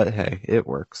of, but hey, it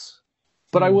works.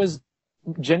 But I was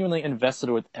genuinely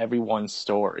invested with everyone's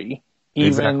story,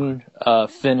 even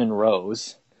Finn and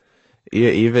Rose.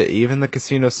 Yeah, even the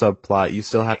casino subplot, you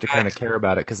still have to kind of care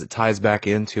about it because it ties back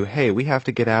into, hey, we have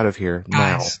to get out of here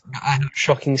now.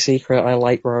 Shocking secret, I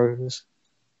like Rose.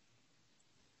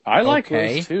 I like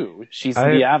Rose too. She's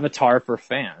the avatar for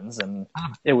fans, and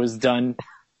it was done.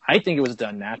 I think it was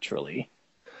done naturally.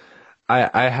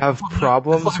 I have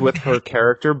problems with her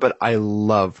character, but I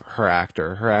love her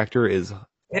actor. Her actor is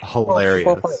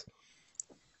hilarious.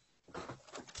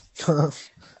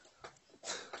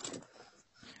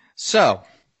 So,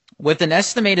 with an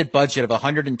estimated budget of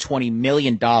 $120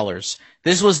 million,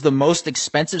 this was the most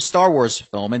expensive Star Wars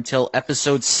film until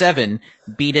Episode 7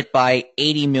 beat it by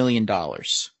 $80 million.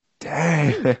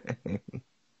 Dang.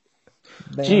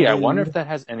 Gee, I wonder if that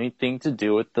has anything to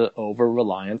do with the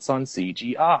over-reliance on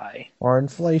CGI. Or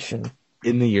inflation.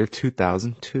 In the year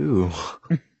 2002.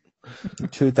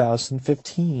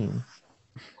 2015.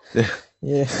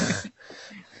 Yeah.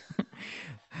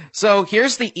 So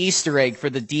here's the Easter egg for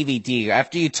the DVD.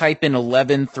 After you type in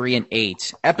 11, 3, and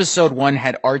 8, Episode 1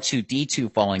 had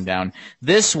R2-D2 falling down.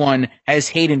 This one has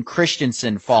Hayden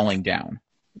Christensen falling down.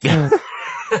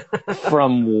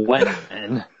 From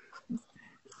when?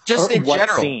 Just in what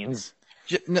general. Scenes?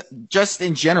 Just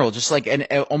in general. Just like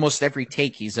almost every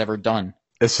take he's ever done.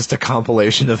 It's just a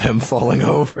compilation of him falling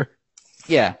over.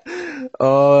 Yeah.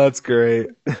 Oh, that's great.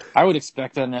 I would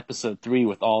expect that in Episode 3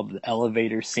 with all the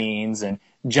elevator scenes and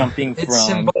jumping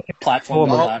from platform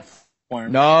to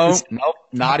platform. Nope,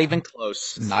 not even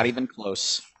close. Not even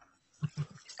close.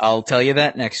 I'll tell you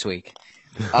that next week.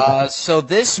 So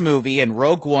this movie and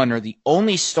Rogue One are the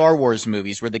only Star Wars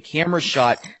movies where the camera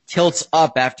shot tilts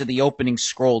up after the opening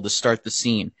scroll to start the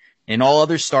scene. In all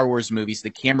other Star Wars movies, the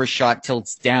camera shot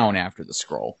tilts down after the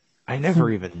scroll. I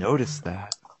never even noticed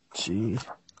that. Gee.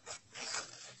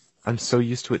 I'm so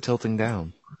used to it tilting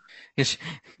down.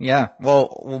 Yeah.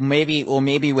 Well, maybe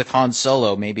with Han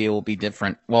Solo, maybe it will be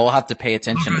different. Well, we'll have to pay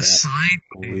attention to that.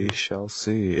 We shall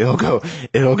see. It'll go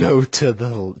to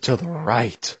the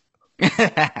right.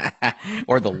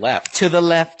 Or the left. To the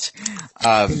left.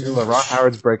 Ron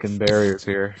Howard's breaking barriers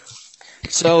here.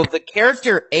 So the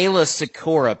character Ayla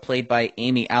Secura, played by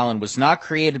Amy Allen, was not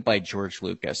created by George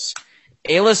Lucas.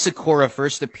 Ayla Secura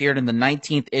first appeared in the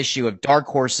 19th issue of Dark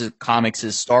Horse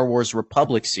Comics' Star Wars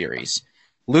Republic series.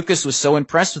 Lucas was so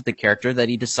impressed with the character that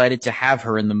he decided to have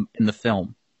her in the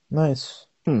film. Nice.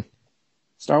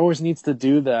 Star Wars needs to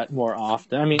do that more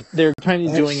often. I mean, they're kind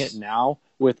of doing it now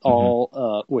with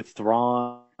with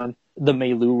Thrawn, the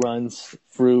Meilu runs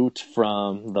fruit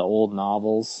from the old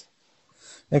novels.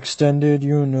 Extended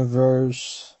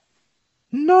universe.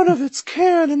 None of it's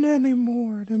canon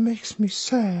anymore. It makes me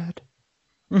sad.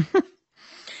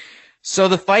 So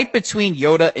the fight between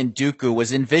Yoda and Dooku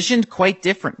was envisioned quite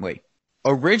differently.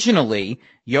 Originally,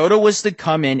 Yoda was to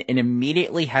come in and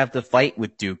immediately have the fight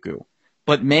with Dooku,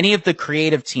 but many of the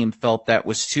creative team felt that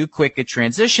was too quick a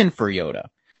transition for Yoda,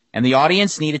 and the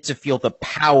audience needed to feel the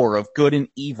power of good and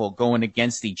evil going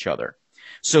against each other.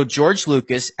 So George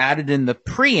Lucas added in the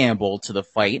preamble to the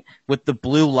fight with the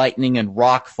blue lightning and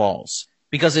rock falls,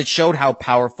 because it showed how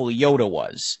powerful Yoda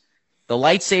was. The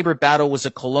lightsaber battle was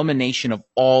a culmination of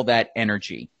all that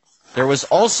energy. There was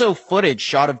also footage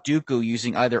shot of Dooku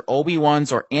using either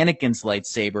Obi-Wan's or Anakin's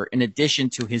lightsaber in addition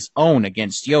to his own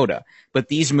against Yoda, but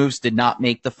these moves did not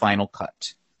make the final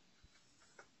cut.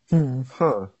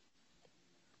 Huh.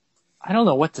 I don't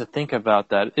know what to think about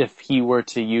that if he were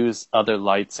to use other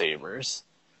lightsabers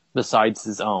besides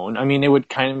his own. I mean, it would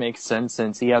kind of make sense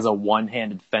since he has a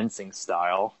one-handed fencing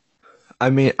style. I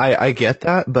mean, I get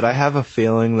that, but I have a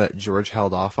feeling that George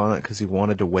held off on it because he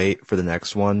wanted to wait for the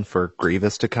next one for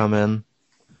Grievous to come in.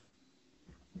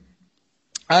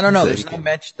 I don't know.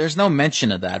 There's no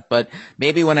mention of that, but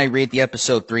maybe when I read the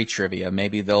episode 3 trivia,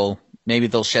 maybe they'll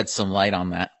shed some light on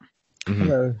that.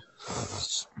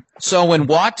 So when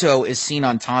Watto is seen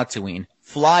on Tatooine,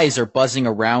 flies are buzzing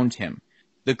around him.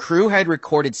 The crew had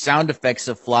recorded sound effects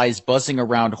of flies buzzing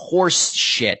around horse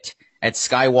shit at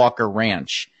Skywalker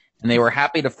Ranch, and they were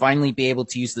happy to finally be able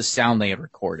to use the sound they had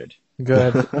recorded.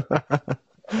 Good.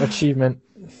 Achievement.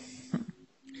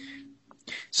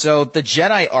 So the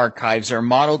Jedi archives are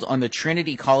modeled on the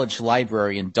Trinity College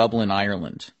Library in Dublin,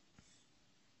 Ireland.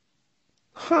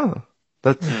 Huh.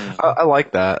 I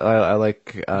like that. I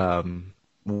like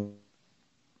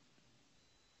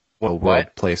world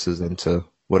places into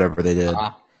whatever they did.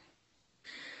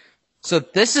 So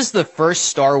this is the first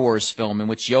Star Wars film in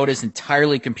which Yoda is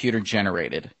entirely computer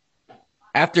generated.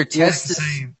 After test,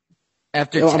 am I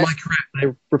correct?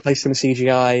 They replaced him with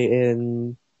CGI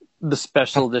in The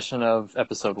special edition of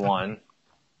Episode 1.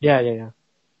 Yeah.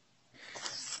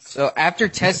 So after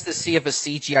tests to see if a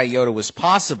CGI Yoda was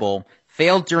possible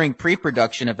failed during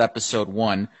pre-production of Episode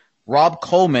 1, Rob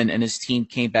Coleman and his team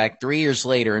came back 3 years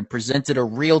later and presented a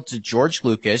reel to George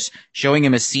Lucas showing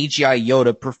him a CGI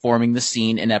Yoda performing the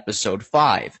scene in Episode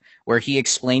 5, where he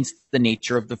explains the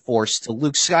nature of the Force to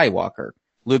Luke Skywalker.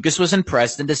 Lucas was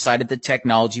impressed and decided the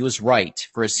technology was right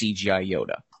for a CGI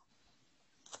Yoda.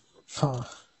 Huh.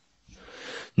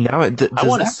 Now I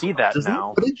want to see that does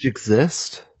now. That footage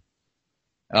exist?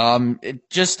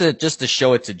 Just to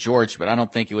show it to George, but I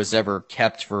don't think it was ever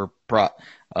kept for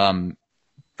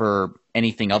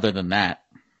anything other than that.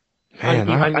 Man,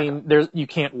 I mean, you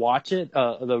can't watch it,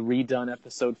 the redone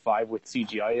Episode 5 with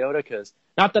CGI Yoda, because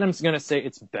not that I'm going to say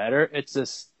it's better, it's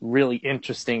just really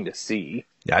interesting to see.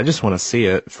 Yeah, I just want to see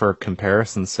it for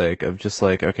comparison's sake of just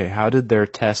like, okay, how did their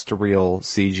test reel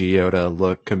CG Yoda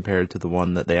look compared to the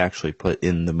one that they actually put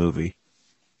in the movie?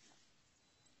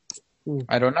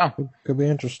 I don't know. Could be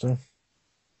interesting.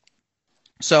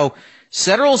 So,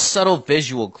 several subtle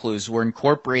visual clues were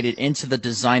incorporated into the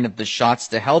design of the shots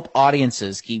to help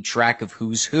audiences keep track of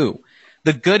who's who.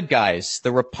 The good guys,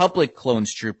 the Republic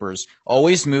clones troopers,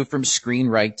 always moved from screen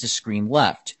right to screen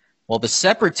left, while the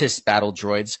Separatist battle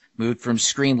droids moved from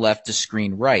screen left to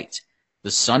screen right. The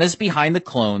sun is behind the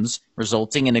clones,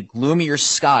 resulting in a gloomier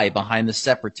sky behind the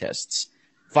Separatists.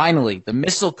 Finally, the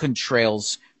missile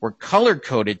contrails were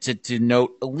color-coded to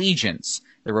denote allegiance.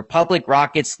 The Republic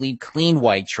rockets leave clean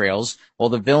white trails, while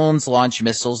the villains launch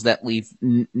missiles that leave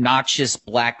noxious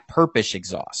black purplish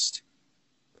exhaust.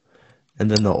 And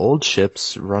then the old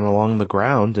ships run along the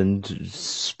ground and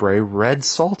spray red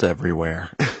salt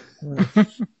everywhere. I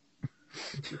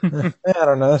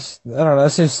don't know.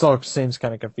 That still seems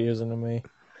kind of confusing to me.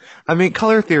 I mean,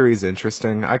 color theory is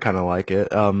interesting. I kind of like it.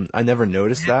 I never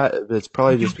noticed that. It's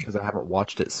probably just because I haven't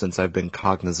watched it since I've been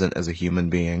cognizant as a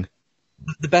human being.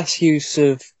 The best use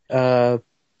of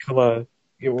color.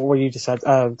 What you just said.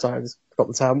 Sorry, I just forgot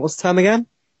the term. What's the term again?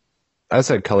 I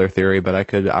said color theory,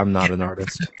 but I'm not an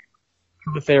artist.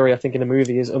 Color theory, I think, in the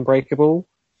movie is Unbreakable,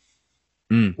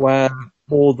 where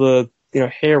all the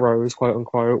heroes, quote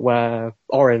unquote, wear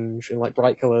orange and like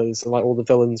bright colors, and like all the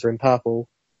villains are in purple.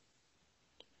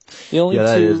 The only Yeah,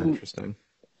 that is two interesting.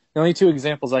 The only two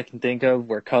examples I can think of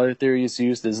where color theory is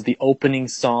used is the opening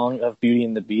song of Beauty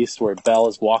and the Beast, where Belle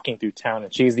is walking through town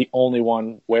and she's the only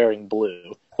one wearing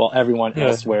blue, while everyone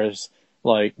else wears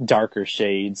like darker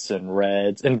shades and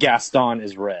reds, and Gaston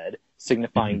is red,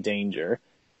 signifying danger.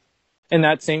 And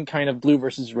that same kind of blue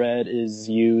versus red is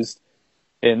used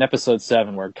in episode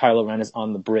 7, where Kylo Ren is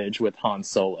on the bridge with Han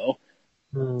Solo,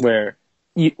 where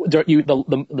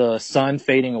the sun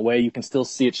fading away, you can still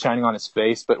see it shining on his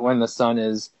face, but when the sun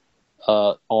is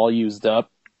all used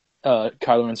up,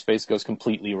 Kylo Ren's face goes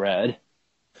completely red.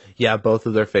 Yeah, both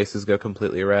of their faces go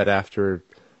completely red after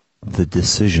the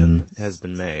decision has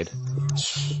been made.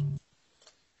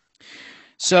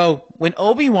 So, when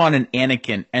Obi-Wan and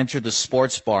Anakin enter the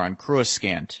sports bar on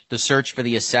Coruscant to search for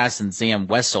the assassin Zam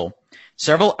Wesell,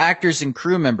 several actors and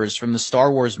crew members from the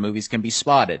Star Wars movies can be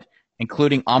spotted,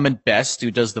 including Ahmed Best,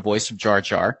 who does the voice of Jar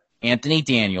Jar, Anthony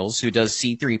Daniels, who does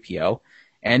C-3PO,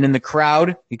 and in the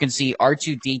crowd, you can see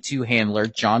R2-D2 handler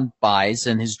John Baez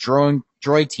and his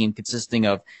droid team consisting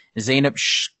of Zainab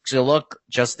Shiluk,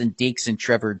 Justin Deeks, and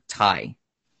Trevor Tai.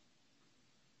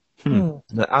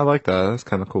 I like that. That's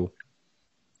kind of cool.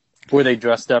 Were they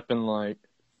dressed up in like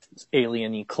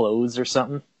alien-y clothes or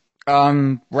something?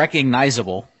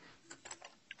 Recognizable.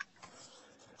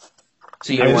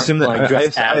 So They weren't, like,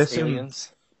 dressed as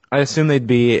aliens? I assume they'd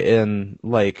be in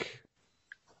like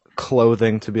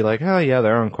clothing to be like, oh yeah,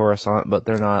 they're on Coruscant, but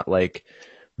they're not like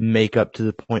makeup to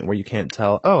the point where you can't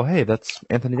tell, oh hey, that's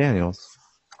Anthony Daniels.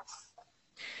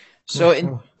 So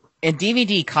in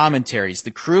DVD commentaries,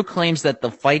 the crew claims that the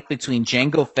fight between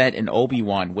Jango Fett and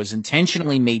Obi-Wan was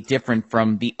intentionally made different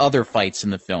from the other fights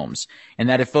in the films, and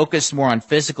that it focused more on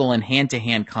physical and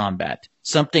hand-to-hand combat,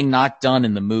 something not done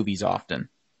in the movies often.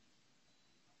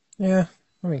 Yeah,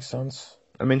 that makes sense.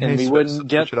 I mean, And hey, we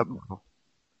wouldn't switch it up.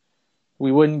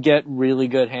 really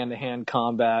good hand-to-hand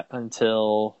combat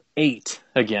until 8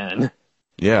 again.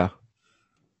 Yeah.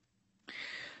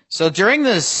 So during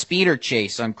the speeder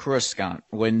chase on Coruscant,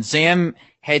 when Zam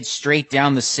heads straight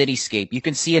down the cityscape, you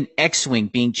can see an X-Wing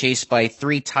being chased by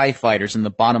 3 TIE fighters in the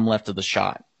bottom left of the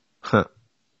shot.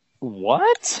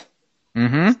 What?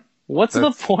 Mm-hmm. What's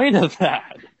the point of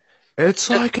that? It's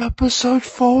like episode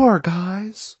 4,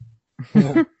 guys.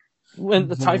 When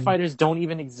the TIE fighters don't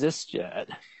even exist yet.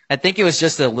 I think it was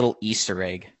just a little Easter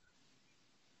egg.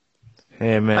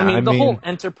 Hey man, I mean, the whole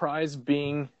Enterprise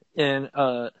being in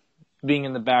the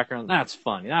background, that's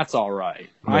funny. That's all right.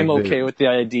 I'm okay with the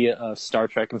idea of Star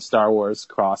Trek and Star Wars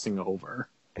crossing over.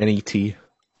 and E.T.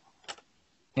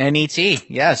 And E.T.,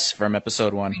 yes, from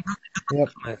episode 1. Yep.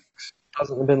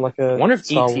 Hasn't it been like a. I wonder if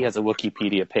Star E.T. has a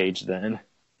Wikipedia page then.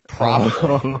 Probably.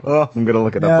 I'm gonna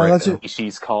look it Yeah, up right that's now.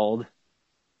 She's called.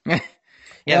 Yeah,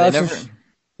 Yeah, they that's never...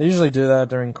 They usually do that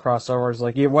during crossovers,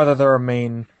 like whether they're a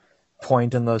main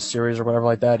point in the series or whatever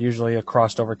like that. Usually, a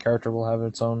crossed over character will have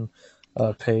its own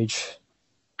page.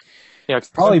 Yeah,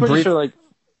 Probably I'm pretty brief- sure like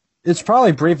It's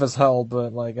probably brief as hell,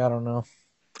 but like I don't know.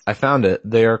 I found it.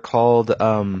 They are called.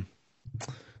 I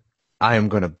am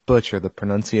gonna butcher the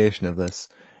pronunciation of this.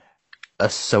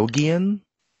 Asogian.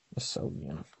 So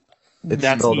yeah. It's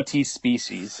that's spelled- E.T.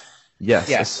 species. Yes,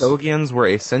 Yes. Asogians were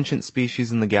a sentient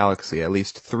species in the galaxy. At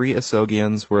least 3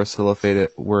 Asogians were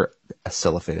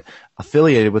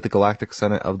affiliated with the Galactic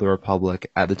Senate of the Republic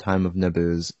at the time of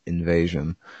Naboo's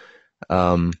invasion.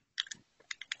 It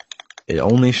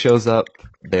only shows up.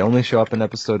 They only show up in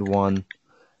episode 1,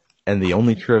 and the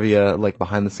only trivia, like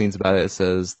behind the scenes about it,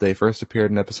 says they first appeared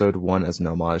in episode 1 as an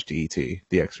homage to E.T.,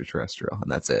 the extraterrestrial,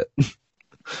 and that's it.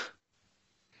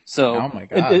 So, Oh my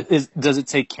God. Does it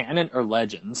say canon or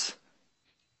legends?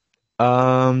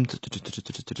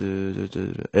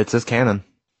 It says canon.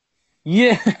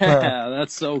 Yeah,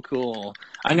 that's so cool.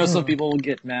 I know some people will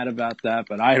get mad about that,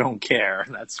 but I don't care.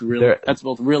 That's that's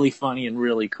both really funny and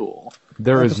really cool.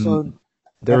 Episode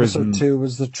 2 is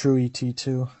was the true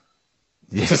ET2.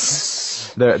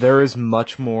 yes. There is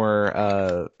much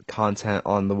more content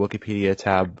on the Wikipedia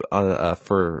tab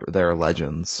for their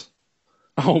legends.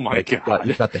 Oh my god.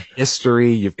 You've got the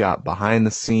history, you've got behind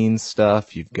the scenes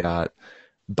stuff, you've got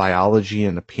biology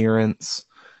and appearance.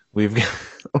 We've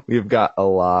got a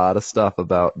lot of stuff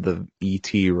about the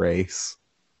ET race.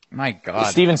 My God. Is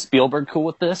Steven Spielberg cool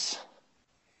with this?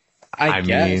 I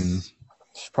guess. mean,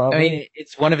 Probably. I mean,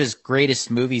 it's one of his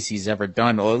greatest movies he's ever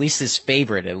done, or at least his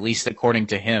favorite, at least according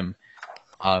to him.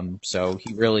 So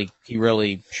he really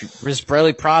was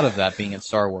really proud of that being in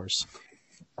Star Wars.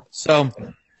 So,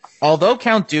 although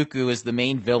Count Dooku is the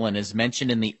main villain, as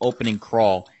mentioned in the opening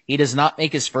crawl, he does not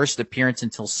make his first appearance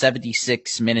until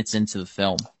 76 minutes into the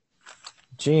film.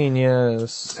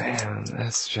 Genius. man,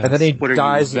 that's just. And then he What are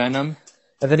dies. you, Venom?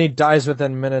 And then he dies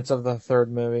within minutes of the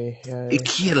third movie. Yay.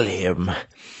 Kill him.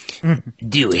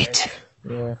 Do it.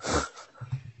 Yeah.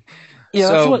 Yeah,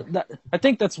 So- I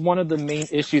think that's one of the main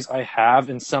issues I have,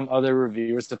 and some other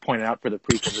reviewers to point out for the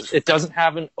prequels. Is it doesn't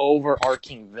have an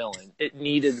overarching villain. It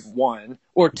needed one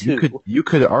or two. You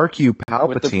could argue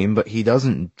Palpatine, but he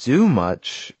doesn't do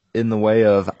much in the way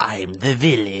of I'm the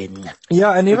villain.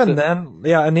 Yeah, and even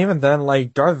It's then,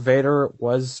 like, Darth Vader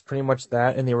was pretty much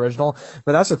that in the original.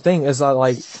 But that's the thing, is that,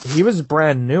 like, he was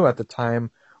brand new at the time,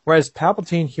 whereas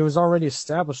Palpatine, he was already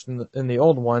established in the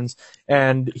old ones,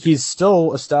 and he's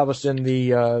still established in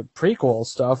the prequel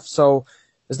stuff. So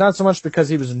it's not so much because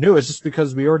he was new; it's just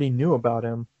because we already knew about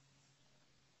him.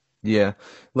 Yeah,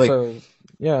 like. So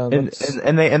yeah,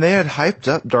 And they had hyped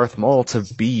up Darth Maul to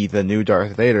be the new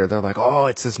Darth Vader. They're like, oh,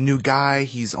 it's this new guy.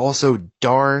 He's also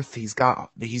Darth. He's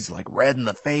like red in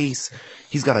the face.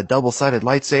 He's got a double-sided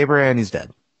lightsaber, and he's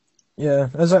dead. yeah.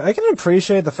 As I can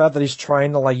appreciate the fact that he's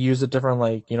trying to like use a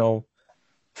different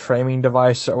framing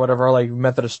device or whatever, like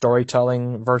method of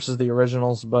storytelling versus the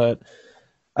originals, but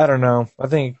I don't know. I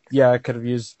think I could have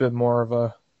used a bit more of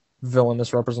a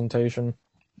villainous representation.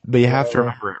 But you have to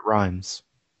remember it rhymes.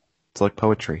 It's like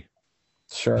poetry.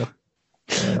 Sure.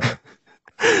 Yeah.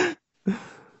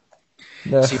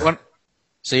 Yeah.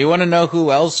 So you want to know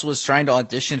who else was trying to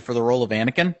audition for the role of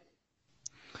Anakin?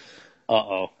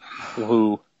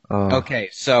 Who? Okay,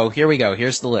 so here we go.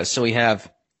 Here's the list. So we have,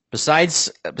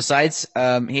 besides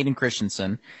Hayden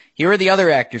Christensen, here are the other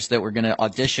actors that were going to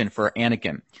audition for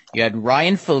Anakin. You had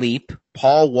Ryan Philippe,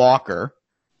 Paul Walker,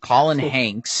 Colin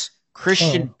Hanks,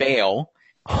 Christian Bale,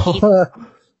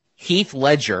 Heath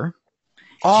Ledger,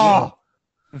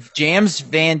 James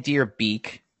Van Der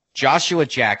Beek, Joshua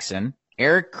Jackson,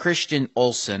 Eric Christian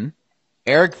Olsen,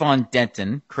 Eric Von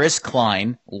Denton, Chris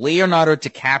Klein, Leonardo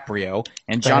DiCaprio,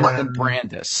 and Jonathan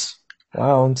Brandis.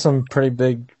 Wow, and some pretty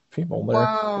big people there.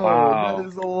 Wow. That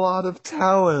is a lot of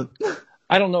talent.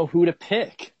 I don't know who to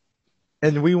pick.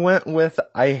 And we went with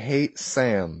I Hate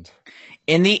Sand.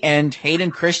 In the end,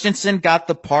 Hayden Christensen got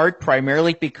the part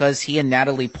primarily because he and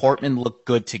Natalie Portman look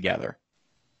good together.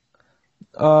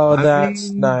 Oh, that's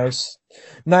nice.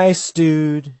 Nice,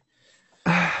 dude.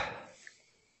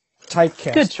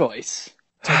 Typecast. Good choice.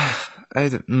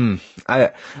 I'm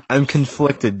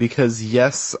conflicted because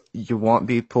yes, you want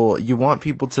people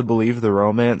to believe the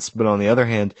romance, but on the other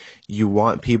hand, you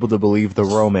want people to believe the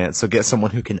romance. So get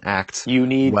someone who can act. You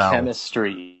need well.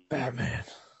 chemistry. Batman.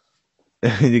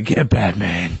 You get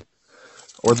Batman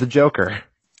or the Joker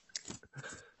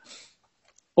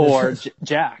Or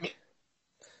Jack.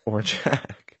 or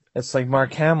Jack. It's like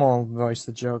Mark Hamill voiced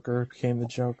the Joker, became the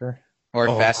Joker. Or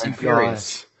Oh Fast my and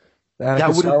Furious.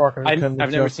 Anakin would've- Skywalker I've became the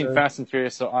never Joker. seen Fast and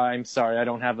Furious, so I'm sorry. I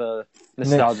don't have a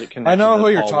nostalgic connection. I know to who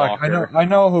you're Paul talking. Walker. I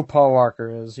know who Paul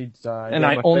Walker is. He died. And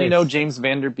I only know James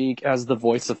Van Der Beek as the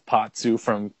voice of Patsu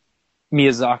from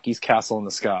Miyazaki's Castle in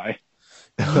the Sky.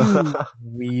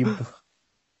 Weeb.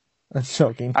 I'm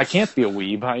joking. I can't be a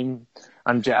weeb.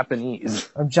 I'm Japanese.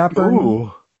 I'm Japanese.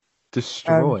 Ooh,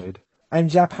 destroyed. I'm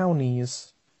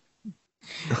Japanese.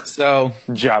 So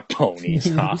Japanese.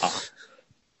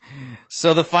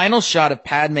 the final shot of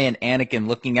Padme and Anakin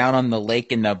looking out on the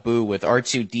lake in Naboo with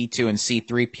R2-D2 and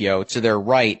C-3PO to their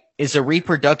right is a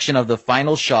reproduction of the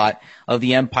final shot of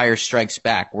The Empire Strikes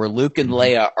Back, where Luke and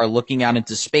Leia are looking out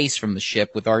into space from the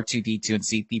ship with R2-D2 and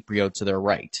C-3PO to their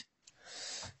right.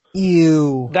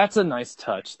 Ew. That's a nice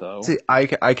touch, though. See, I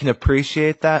can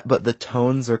appreciate that, but the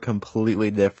tones are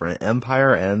completely different.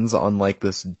 Empire ends on like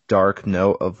this dark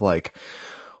note of like,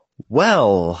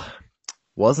 well,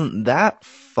 wasn't that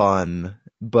fun?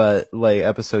 But like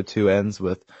episode 2 ends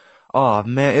with, oh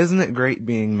man, isn't it great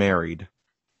being married?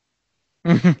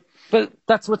 But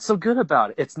that's what's so good about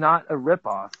it. It's not a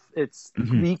ripoff. It's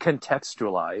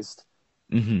recontextualized.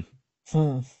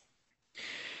 Mm-hmm.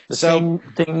 The same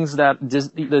things that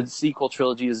the sequel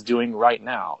trilogy is doing right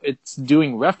now. It's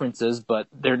doing references, but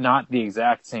they're not the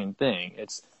exact same thing.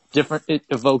 It's different. It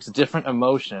evokes different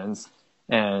emotions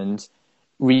and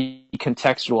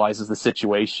recontextualizes the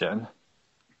situation.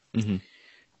 Mm-hmm.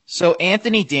 So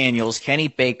Anthony Daniels, Kenny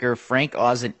Baker, Frank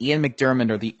Oz, and Ian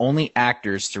McDiarmid are the only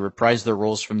actors to reprise their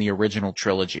roles from the original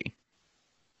trilogy.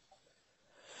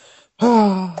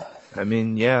 I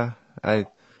mean, yeah, I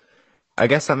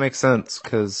guess that makes sense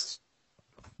because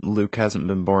Luke hasn't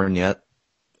been born yet,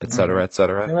 etc.,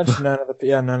 etc. Pretty much none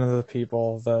of the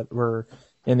people that were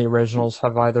in the originals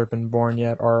have either been born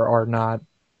yet or are not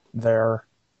there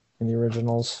in the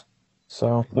originals.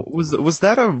 So Was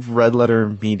that a Red Letter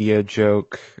Media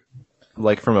joke,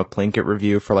 like from a Plinkett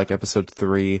review for like episode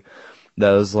 3?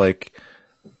 That was like,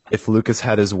 if Lucas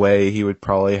had his way, he would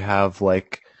probably have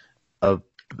like a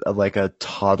like a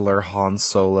toddler Han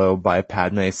Solo by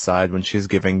Padme's side when she's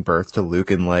giving birth to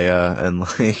Luke and Leia, and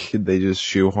like they just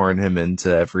shoehorn him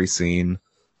into every scene.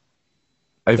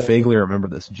 I vaguely remember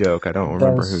this joke. I don't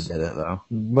remember who did it though.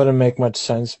 Wouldn't make much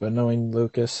sense, but knowing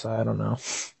Lucas, I don't know.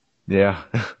 Yeah.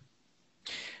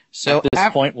 So At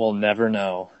this point, we'll never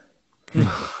know.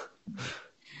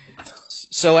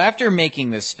 So after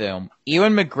making this film,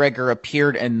 Ewan McGregor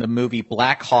appeared in the movie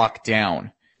Black Hawk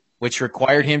Down, which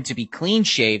required him to be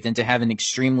clean-shaved and to have an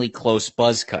extremely close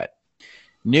buzz cut.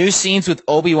 New scenes with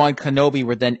Obi-Wan Kenobi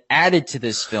were then added to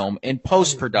this film in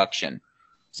post-production.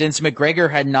 Since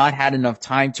McGregor had not had enough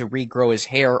time to regrow his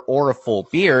hair or a full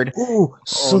beard. Ooh,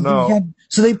 so no.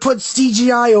 they put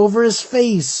CGI over his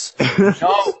face.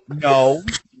 No.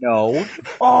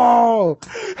 Oh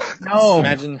no!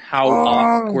 Imagine how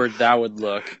awkward that would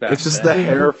look. Back It's just then. the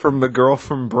hair from the girl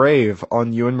from Brave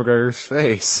on Ewan McGregor's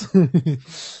face.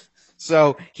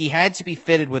 So he had to be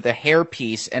fitted with a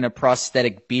hairpiece and a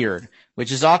prosthetic beard,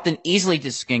 which is often easily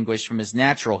distinguished from his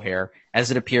natural hair as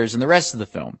it appears in the rest of the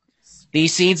film.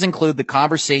 These scenes include the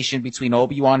conversation between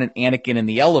Obi-Wan and Anakin in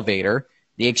the elevator,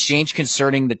 the exchange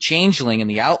concerning the Changeling in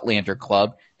the Outlander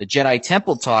Club, the Jedi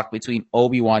Temple talk between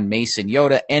Obi-Wan, Mace, and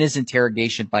Yoda, and his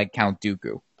interrogation by Count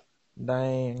Dooku.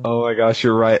 Dang. Oh my gosh,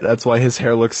 you're right. That's why his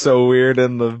hair looks so weird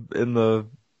in the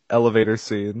elevator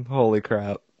scene. Holy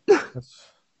crap.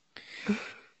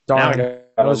 Darn. Now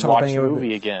I was watch hoping the it would.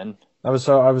 movie again. I was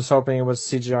hoping it was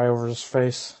CGI over his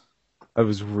face. I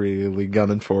was really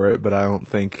gunning for it, but I don't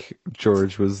think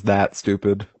George was that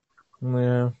stupid.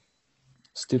 Yeah.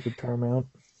 Stupid Paramount.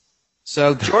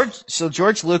 So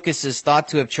George Lucas is thought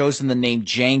to have chosen the name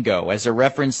Django as a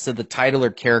reference to the title or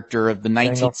character of the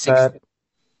Jango Fett.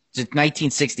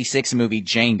 1966 movie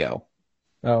Django.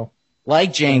 Oh.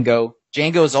 Like Django,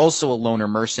 Django is also a loner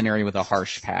mercenary with a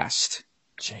harsh past.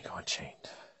 Django Unchained.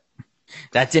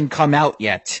 That didn't come out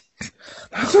yet.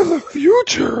 That's in the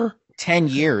future! 10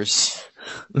 years.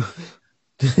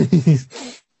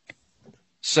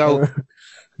 So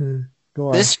Go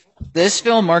on. this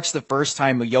film marks the first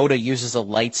time Yoda uses a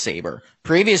lightsaber.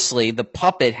 Previously, the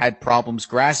puppet had problems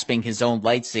grasping his own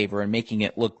lightsaber and making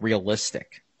it look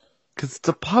realistic. Because it's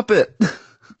a puppet.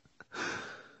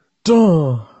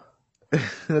 Duh.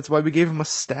 That's why we gave him a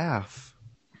staff.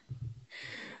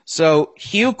 So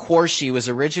Hugh Quarshie was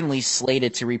originally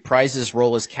slated to reprise his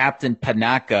role as Captain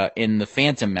Panaka in The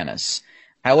Phantom Menace.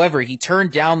 However, he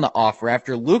turned down the offer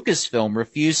after Lucasfilm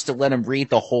refused to let him read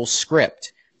the whole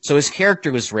script. So his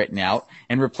character was written out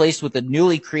and replaced with the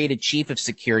newly created Chief of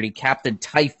Security, Captain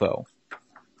Typho.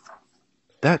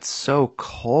 That's so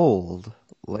cold.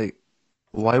 Like,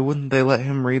 why wouldn't they let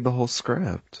him read the whole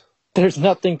script? There's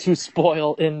nothing to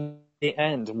spoil in the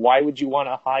end. Why would you want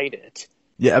to hide it?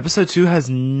 Yeah, episode 2 has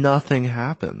nothing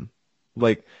happen.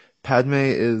 Like, Padme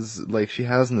is, like, she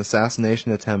has an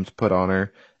assassination attempt put on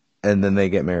her, and then they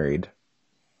get married.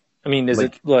 I mean,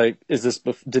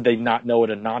 did they not know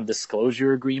what a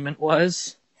non-disclosure agreement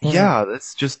was? Yeah,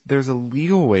 that's just, there's a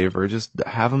legal waiver. Just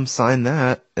have him sign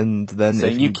that, and then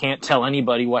Saying you can't tell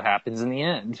anybody what happens in the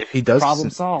end. if he does,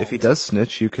 Problem solved. if he does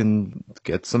snitch, you can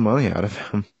get some money out of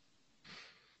him.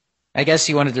 I guess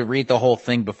he wanted to read the whole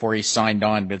thing before he signed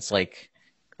on, but it's like,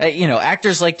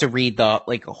 actors like to read the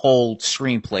whole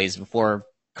screenplays before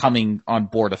coming on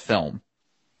board a film,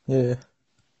 Yeah.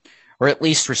 or at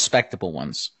least respectable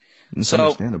ones. It's So-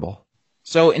 understandable.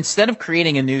 So instead of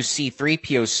creating a new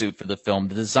C-3PO suit for the film,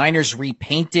 the designers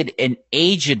repainted an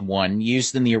aged one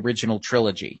used in the original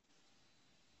trilogy.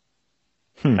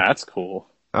 That's cool.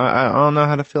 I don't know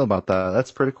how to feel about that.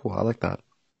 That's pretty cool. I like that.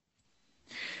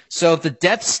 So the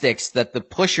death sticks that the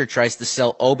Pusher tries to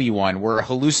sell Obi-Wan were a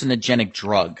hallucinogenic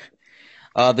drug.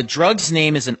 The drug's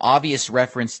name is an obvious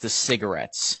reference to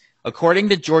cigarettes. According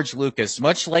to George Lucas,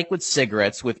 much like with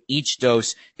cigarettes, with each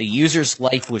dose, the user's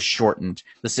life was shortened.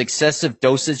 The successive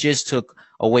dosages took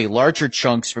away larger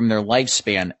chunks from their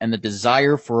lifespan, and the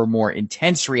desire for a more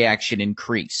intense reaction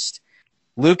increased.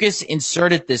 Lucas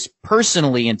inserted this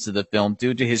personally into the film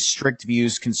due to his strict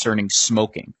views concerning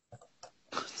smoking.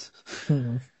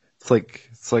 It's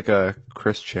like a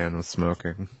Chris Chan with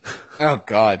smoking. Oh,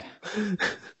 God.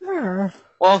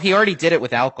 Well, he already did it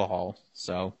with alcohol,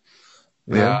 so...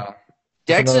 Yeah.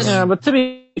 Dex is... Yeah, but to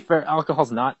be fair,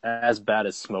 alcohol's not as bad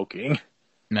as smoking.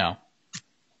 No.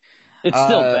 It's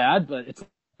still bad, but it's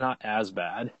not as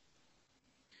bad.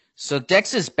 So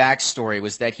Dex's backstory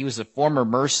was that he was a former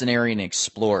mercenary and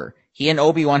explorer. He and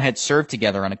Obi-Wan had served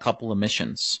together on a couple of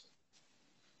missions.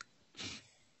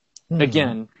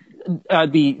 Again,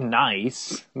 it'd be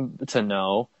nice to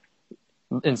know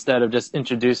instead of just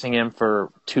introducing him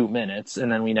for 2 minutes and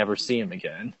then we never see him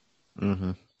again.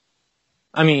 Mm-hmm.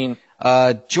 I mean,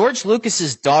 George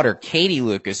Lucas's daughter, Katie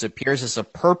Lucas, appears as a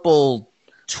purple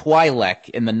Twi'lek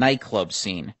in the nightclub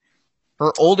scene.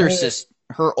 Her older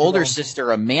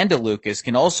sister, Amanda Lucas,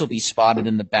 can also be spotted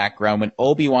in the background when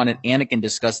Obi-Wan and Anakin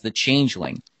discuss the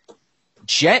Changeling.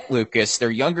 Jet Lucas,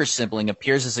 their younger sibling,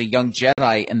 appears as a young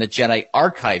Jedi in the Jedi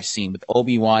Archive scene with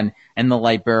Obi-Wan and the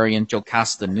librarian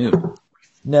Jocasta Nu.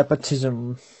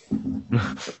 Nepotism.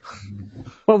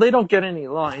 well, they don't get any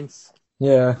lines,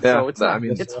 Yeah. so it's not. I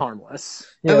mean, It's harmless.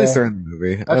 Yeah. at least they're in the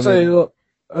movie.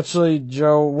 Actually,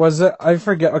 Joe, was it? I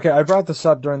forget. Okay, I brought this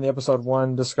up during the episode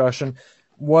 1 discussion.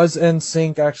 Was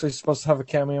NSYNC actually supposed to have a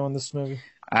cameo in this movie?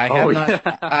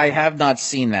 I have not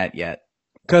seen that yet.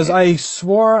 Because I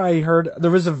swore I heard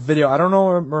there was a video. I don't know.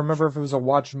 Remember if it was a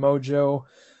Watch Mojo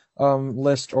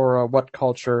list or a What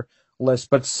Culture list,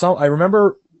 but I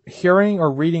remember hearing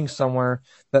or reading somewhere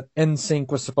that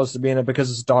NSYNC was supposed to be in it because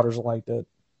his daughters liked it.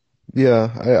 Yeah,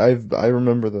 I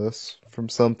remember this from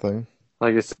something.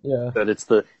 Like I said, Yeah. it's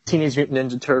the Teenage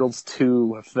Mutant Ninja Turtles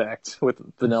 2 effect with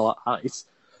Vanilla Ice.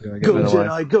 Yeah, I get Go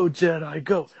Vanilla Jedi, go Jedi,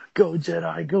 go! Go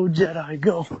Jedi, go Jedi,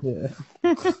 go!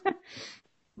 Yeah.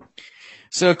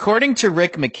 So according to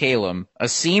Rick McCallum, a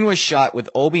scene was shot with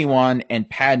Obi-Wan and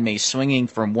Padme swinging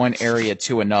from one area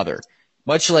to another,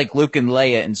 much like Luke and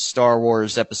Leia in Star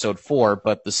Wars Episode 4,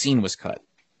 but the scene was cut.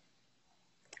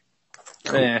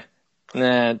 Doesn't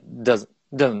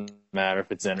matter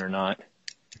if it's in or not.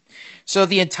 So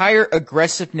the entire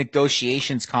aggressive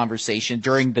negotiations conversation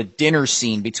during the dinner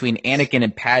scene between Anakin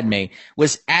and Padme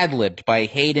was ad-libbed by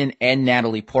Hayden and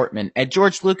Natalie Portman at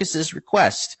George Lucas's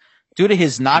request, due to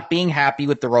his not being happy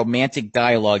with the romantic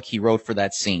dialogue he wrote for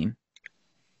that scene.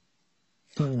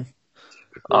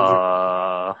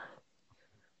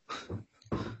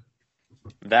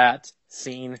 That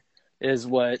scene is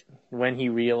when he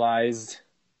realized.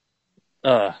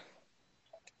 I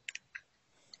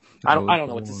don't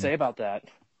know what to say about that.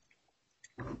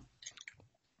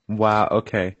 Wow.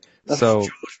 Okay. So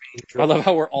I love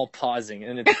how we're all pausing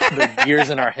and the gears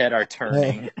in our head are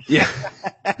turning. yeah.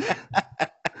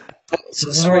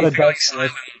 So sorry for as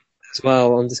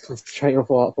well. I'm just concentrating on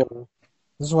what.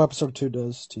 This is what episode 2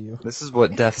 does to you. This is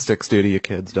what death sticks do to you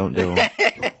kids. Don't do them.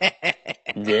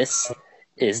 This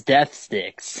is Death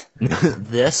Sticks.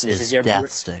 This is your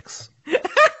Death Sticks.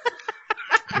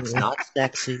 It's not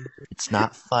sexy. It's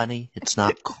not funny. It's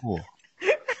not cool.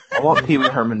 I want Pee Wee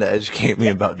Herman to educate me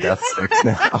about death sticks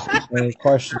now. Any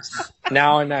questions?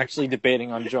 Now I'm actually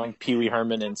debating on joining Pee Wee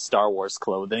Herman in Star Wars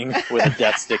clothing with a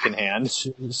death stick in hand.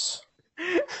 Jeez.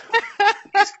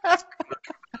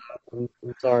 I'm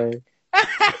sorry.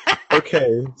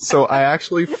 Okay, so I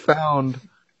actually found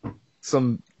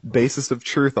some basis of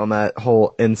truth on that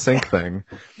whole NSYNC thing.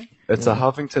 It's a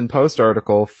Huffington Post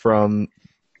article from,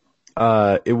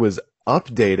 it was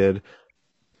updated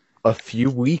a few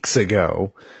weeks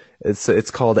ago. It's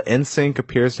called NSYNC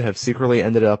appears to have secretly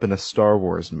ended up in a Star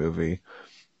Wars movie.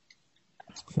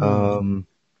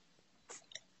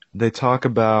 They talk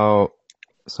about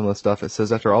some of the stuff. It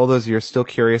says, after all those years, still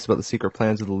curious about the secret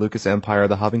plans of the Lucas Empire,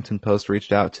 the Huffington Post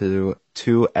reached out to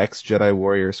 2 ex-Jedi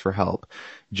warriors for help.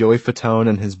 Joey Fatone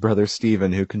and his brother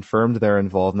Steven, who confirmed their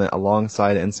involvement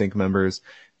alongside NSYNC members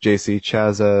J.C.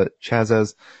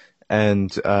 Chazes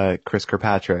and Chris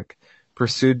Kirkpatrick.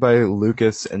 Pursued by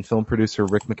Lucas and film producer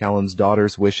Rick McCallum's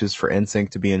daughter's wishes for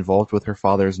NSYNC to be involved with her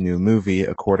father's new movie,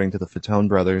 according to the Fatone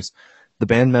brothers, the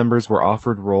band members were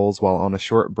offered roles while on a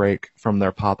short break from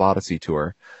their Pop Odyssey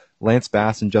tour. Lance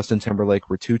Bass and Justin Timberlake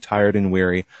were too tired and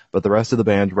weary, but the rest of the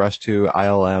band rushed to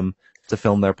ILM to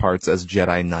film their parts as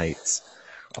Jedi Knights.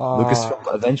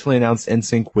 Lucasfilm eventually announced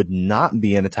NSYNC would not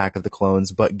be in Attack of the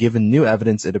Clones, but given new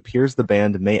evidence, it appears the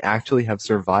band may actually have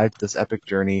survived this epic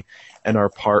journey and are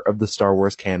part of the Star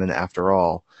Wars canon after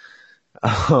all.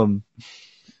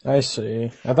 I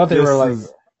see. I thought they were like...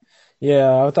 Yeah,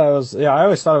 I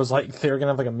always thought it was like they were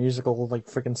gonna have like a musical, like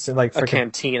freaking A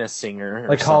cantina singer,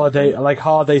 like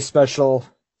holiday special,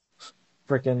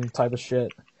 freaking type of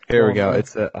shit. Here we go.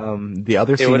 It's the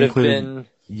other scene included.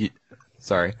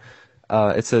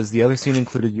 It says the other scene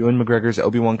included Ewan McGregor's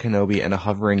Obi-Wan Kenobi and a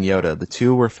hovering Yoda. The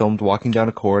two were filmed walking down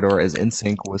a corridor as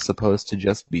NSYNC was supposed to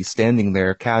just be standing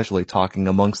there casually talking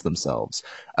amongst themselves.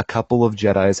 A couple of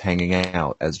Jedis hanging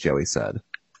out, as Joey said.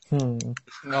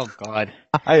 Oh God.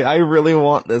 I really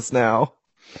want this now.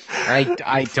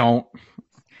 I don't.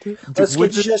 Let's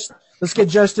get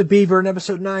Justin Bieber in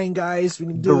episode 9, guys. We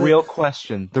can do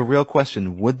The real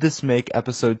question, would this make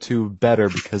episode 2 better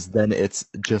because then it's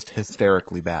just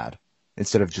hysterically bad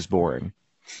instead of just boring?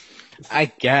 I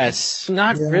guess.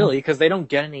 Not really, because they don't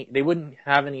get any. They wouldn't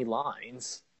have any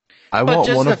lines. I But want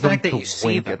just one the of them fact that to you see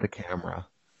wink them. at the camera.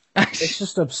 It's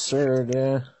just absurd,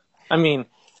 yeah. I mean,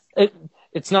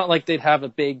 it's not like they'd have a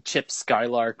big Chip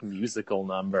Skylark musical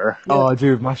number. Oh,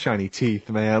 dude, my shiny teeth,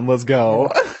 man. Let's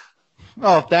go.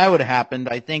 Well, if that would have happened,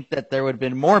 I think that there would have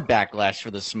been more backlash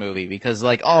for this movie because,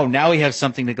 like, oh, now we have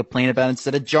something to complain about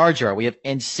instead of Jar Jar. We have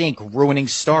NSYNC ruining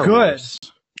Star Wars.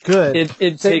 Good. It'd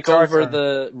Take take over Jar Jar.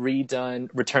 the redone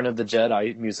Return of the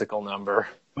Jedi musical number.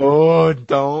 Oh,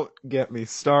 don't get me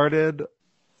started.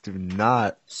 Do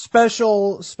not.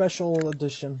 Special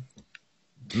edition.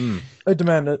 I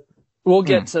demand it. We'll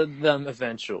get to them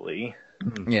eventually.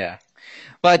 Yeah.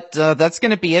 But that's going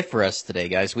to be it for us today,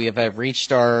 guys. We have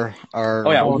reached our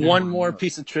Oh yeah, one more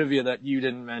piece of trivia that you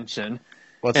didn't mention.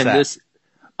 What's and that? this,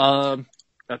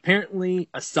 apparently,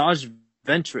 Asajj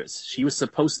Ventress, she was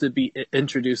supposed to be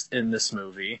introduced in this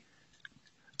movie,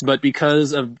 but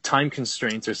because of time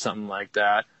constraints or something like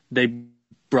that, they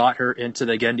brought her into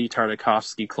the Genndy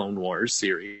Tartakovsky Clone Wars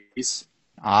series.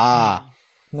 Ah,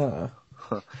 No.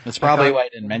 that's probably why I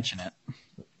didn't mention it.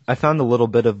 I found a little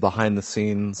bit of behind the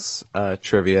scenes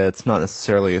trivia. It's not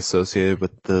necessarily associated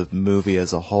with the movie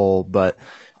as a whole, but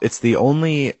it's the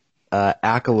only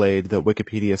accolade that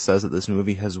Wikipedia says that this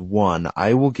movie has won.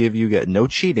 I will give you no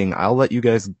cheating. I'll let you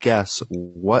guys guess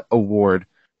what award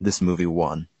this movie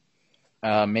won.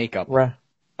 Makeup. A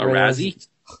Razzie?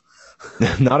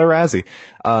 Not a Razzie.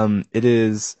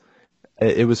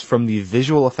 It was from the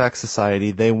Visual Effects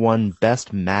Society. They won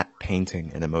Best Matte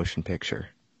Painting in a Motion Picture.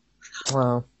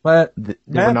 Wow. But They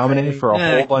were matte nominated painting, for a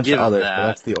whole bunch give of them others, that. but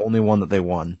that's the only one that they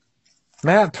won.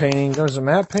 matte painting. There's a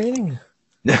matte painting.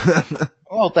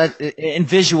 Well, that in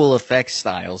visual effects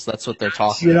styles, that's what they're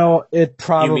talking You about. know, it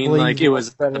probably You mean like it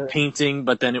was better. a painting,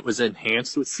 but then it was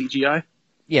enhanced with CGI?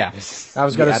 Yeah. I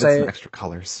was We gonna added say- some extra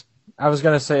colors. I was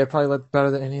gonna say it probably looked better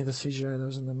than any of the CGI that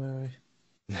was in the movie.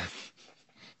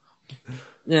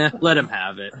 Yeah, let him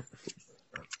have it.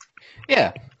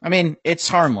 Yeah. I mean, it's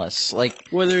harmless. Like,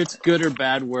 Whether it's good or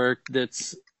bad work,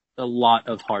 that's a lot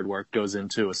of hard work goes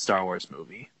into a Star Wars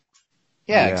movie.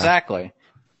 yeah, Yeah. exactly.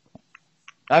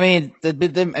 I mean,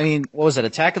 what was it?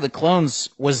 Attack of the Clones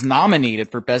was nominated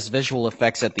for Best Visual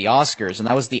Effects at the Oscars, and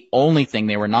that was the only thing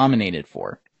they were nominated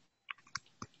for.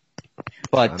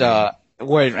 But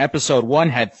where Episode 1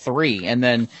 had 3, and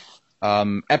then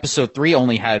Episode 3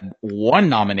 only had 1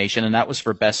 nomination, and that was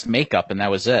for Best Makeup, and that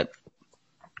was it.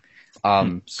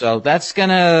 So that's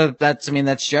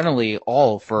generally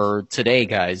all for today,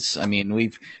 guys. I mean,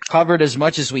 we've covered as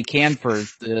much as we can for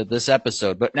this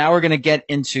episode, but now we're going to get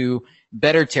into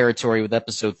better territory with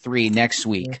Episode 3 next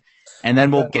week. And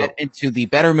then we'll get into the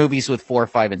better movies with 4,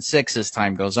 5, and 6 as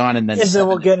time goes on, and then And then 7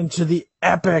 we'll get into the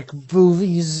epic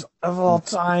movies of all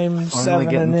time, Finally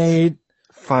 7 and 8.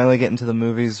 Finally get into the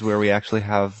movies where we actually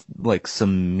have like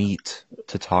some meat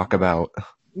to talk about.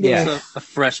 Yeah. It's a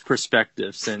fresh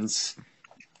perspective since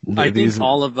I These- think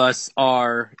all of us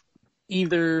are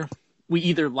either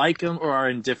like them or are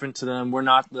indifferent to them. We're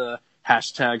not the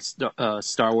hashtag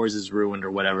Star Wars is ruined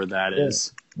or whatever that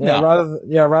is. Yeah,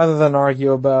 No. rather than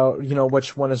argue about,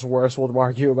 which one is worse, we'll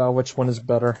argue about which one is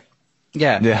better.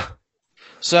 Yeah.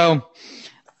 So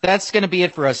that's going to be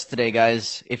it for us today,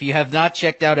 guys. If you have not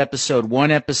checked out episode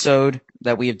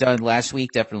that we have done last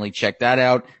week, definitely check that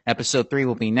out. Episode 3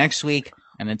 will be next week.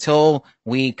 And until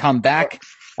we come back,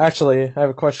 Actually, I have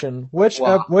a question.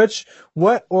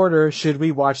 What order should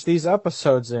we watch these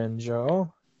episodes in,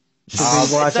 Joe? Should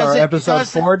we watch our episode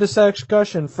 4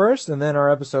 discussion first, and then our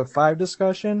episode 5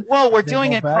 discussion? well, we're Then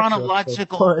doing go it back to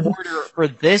chronological episode 1. order for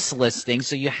this listing,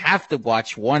 so you have to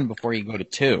watch 1 before you go to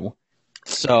 2.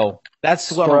 So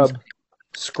that's what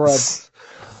Scrub.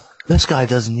 This guy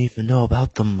doesn't even know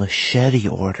about the machete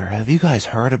order. Have you guys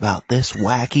heard about this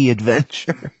wacky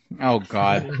adventure? Oh,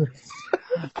 God.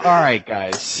 All right,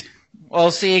 guys.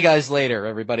 Well, see you guys later,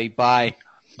 everybody. Bye.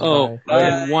 Oh, Bye.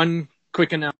 and one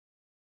quick announcement.